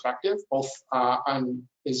their perspective, both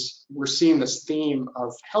we're seeing this theme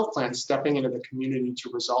of health plans stepping into the community to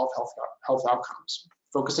resolve health outcomes,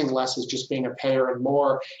 focusing less as just being a payer and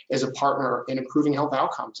more as a partner in improving health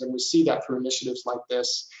outcomes. And we see that through initiatives like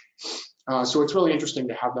this. So it's really interesting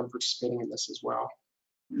to have them participating in this as well.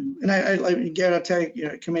 And again, I'll tell you,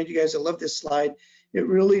 I commend you guys. I love this slide. It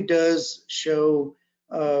really does show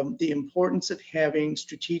the importance of having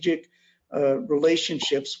strategic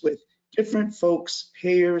relationships with different folks,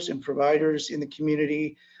 payers and providers in the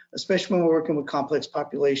community, especially when we're working with complex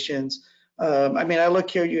populations. I mean, I look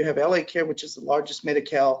here, you have LA Care, which is the largest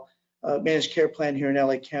Medi-Cal managed care plan here in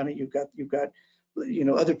LA County. You've got you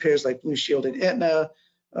know, other payers like Blue Shield and Aetna.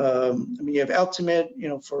 I mean, you have Ultimate, you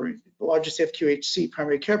know, for the largest FQHC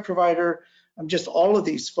primary care provider. Just all of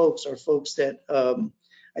these folks are folks that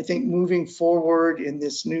I think moving forward in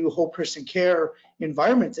this new whole person care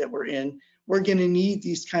environment that we're in, we're going to need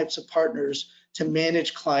these types of partners to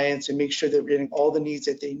manage clients and make sure that we're getting all the needs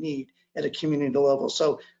that they need at a community level.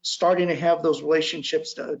 So starting to have those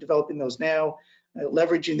relationships, developing those now,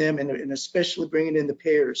 leveraging them, and especially bringing in the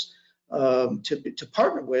payers to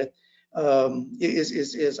partner with. I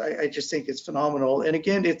just think it's phenomenal. And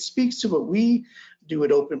again, it speaks to what we do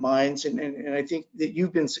at Open Minds, and I think that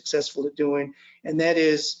you've been successful at doing, and that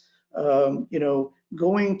is, you know,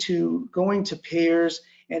 going to payers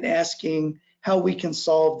and asking how we can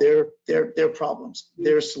solve their problems,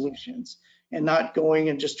 their solutions, and not going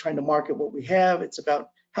and just trying to market what we have. It's about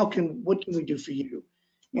what can we do for you?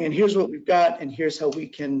 And here's what we've got, and here's how we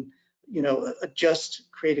can, you know, adjust,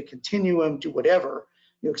 create a continuum, do whatever.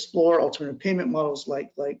 You explore alternative payment models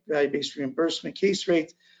like value-based reimbursement, case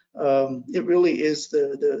rates. It really is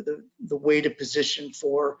the way to position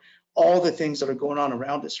for all the things that are going on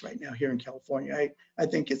around us right now here in California. I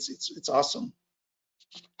think it's awesome.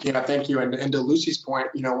 Yeah, thank you. And to Lucy's point,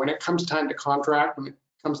 when it comes time to contract, when it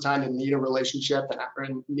comes time to need a relationship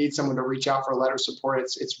and need someone to reach out for a letter of support,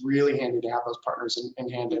 it's really handy to have those partners in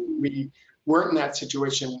hand. And we weren't in that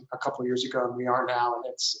situation a couple of years ago, and we are now. And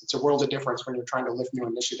it's a world of difference when you're trying to lift new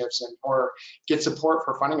initiatives or get support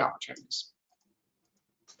for funding opportunities.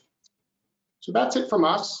 So that's it from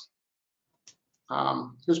us.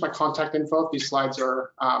 Here's my contact info. If these slides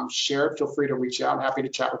are shared, feel free to reach out. I'm happy to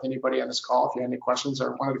chat with anybody on this call if you have any questions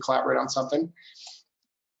or wanted to collaborate on something.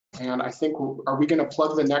 And I think, are we going to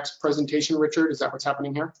plug the next presentation, Richard? Is that what's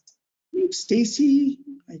happening here? Stacy,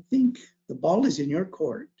 I think the ball is in your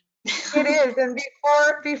court. It is, and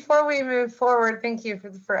before we move forward, thank you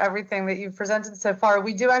for everything that you've presented so far.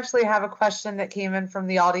 We do actually have a question that came in from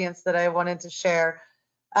the audience that I wanted to share.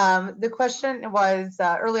 The question was,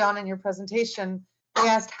 early on in your presentation, they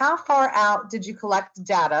asked, how far out did you collect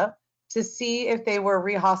data to see if they were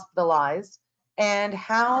rehospitalized? And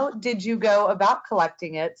how did you go about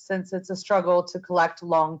collecting it, since it's a struggle to collect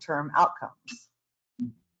long-term outcomes?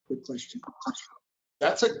 Good question.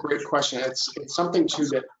 That's a great question. It's something too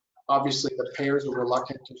that obviously the payers are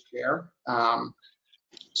reluctant to share.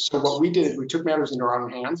 So what we did is we took matters into our own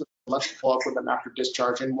hands. Let's follow up with them after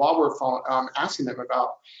discharge. And while we're asking them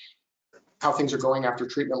about how things are going after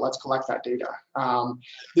treatment, let's collect that data.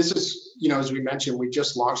 This is, as we mentioned, we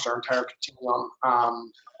just launched our entire continuum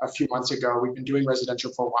a few months ago. We've been doing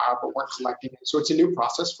residential for a while, but weren't collecting it. So it's a new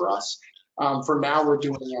process for us. For now, we're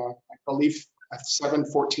doing, I believe, a 7,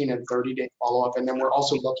 14, and 30-day follow-up. And then we're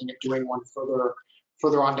also looking at doing one further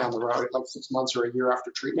on down the road, like 6 months or a year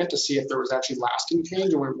after treatment, to see if there was actually lasting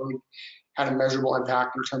change and we really had a measurable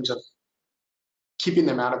impact in terms of keeping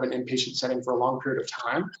them out of an inpatient setting for a long period of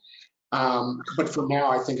time. But for now,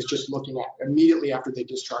 I think it's just looking at immediately after they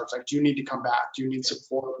discharge, like, do you need to come back? Do you need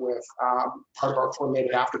support with part of our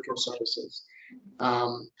coordinated aftercare services?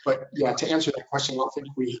 But yeah, to answer that question, I don't think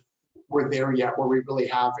we're there yet where we really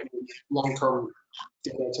have any long-term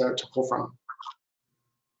data to pull from.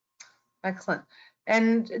 Excellent.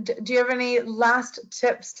 And do you have any last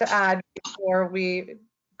tips to add before we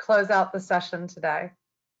close out the session today?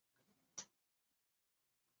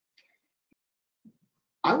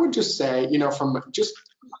 I would just say, just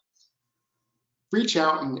reach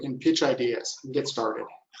out and pitch ideas and get started.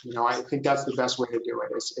 I think that's the best way to do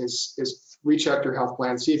it is reach out to your health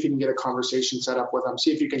plan, see if you can get a conversation set up with them,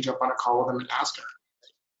 see if you can jump on a call with them and ask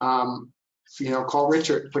them. Call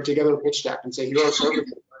Richard, put together a pitch deck and say, here are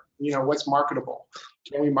services. What's marketable?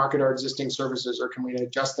 Can we market our existing services, or can we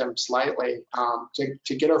adjust them slightly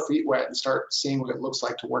to get our feet wet and start seeing what it looks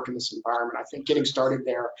like to work in this environment? I think getting started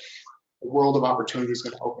there, the world of opportunity is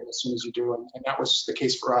going to open as soon as you do. And that was the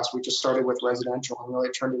case for us. We just started with residential and really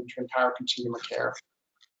turned it into an entire continuum of care.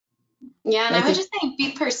 Yeah, and I would just say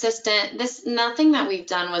be persistent. Nothing that we've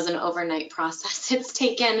done was an overnight process. It's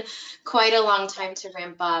taken quite a long time to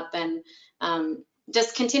ramp up, and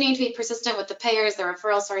just continuing to be persistent with the payers, the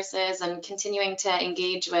referral sources, and continuing to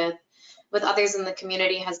engage with others in the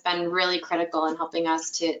community has been really critical in helping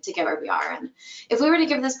us to get where we are. And if we were to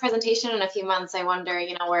give this presentation in a few months, I wonder,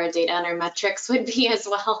 where our data and our metrics would be as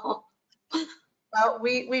well. Well,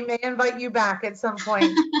 we may invite you back at some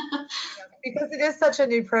point because it is such a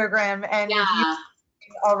new program, and Yeah. you've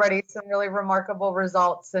seen already some really remarkable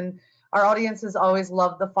results. And our audiences always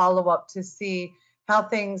love the follow-up to see how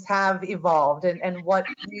things have evolved and what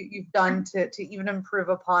you've done to even improve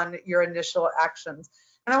upon your initial actions.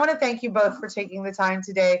 And I want to thank you both for taking the time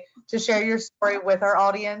today to share your story with our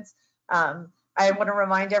audience. I want to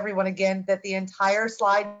remind everyone again that the entire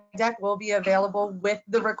slide deck will be available with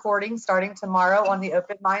the recording starting tomorrow on the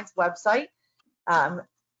Open Minds website.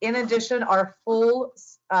 In addition, our full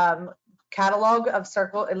catalog of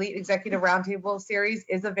Circle Elite Executive Roundtable series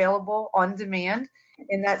is available on demand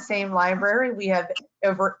in that same library. We have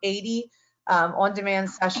over 80 on-demand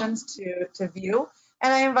sessions to view.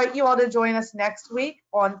 And I invite you all to join us next week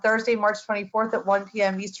on Thursday, March 24th at 1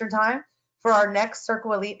 p.m. Eastern Time for our next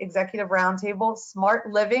Circle Elite Executive Roundtable,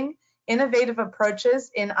 Smart Living, Innovative Approaches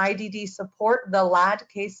in IDD Support, the LAD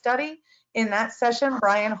case study. In that session,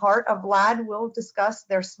 Brian Hart of LAD will discuss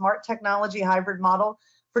their smart technology hybrid model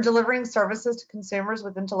for delivering services to consumers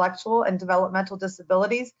with intellectual and developmental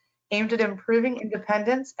disabilities aimed at improving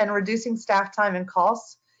independence and reducing staff time and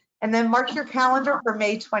costs. And then mark your calendar for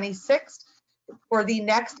May 26th for the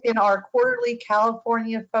next in our quarterly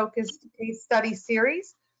California-focused case study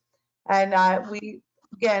series. And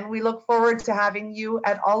we look forward to having you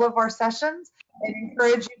at all of our sessions and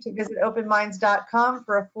encourage you to visit openminds.com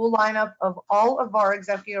for a full lineup of all of our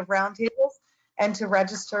executive roundtables and to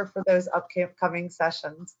register for those upcoming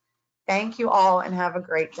sessions. Thank you all and have a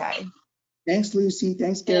great day. Thanks, Lucy.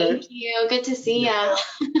 Thanks, Garrett. Thank you. Good to see ya.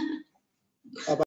 Bye-bye.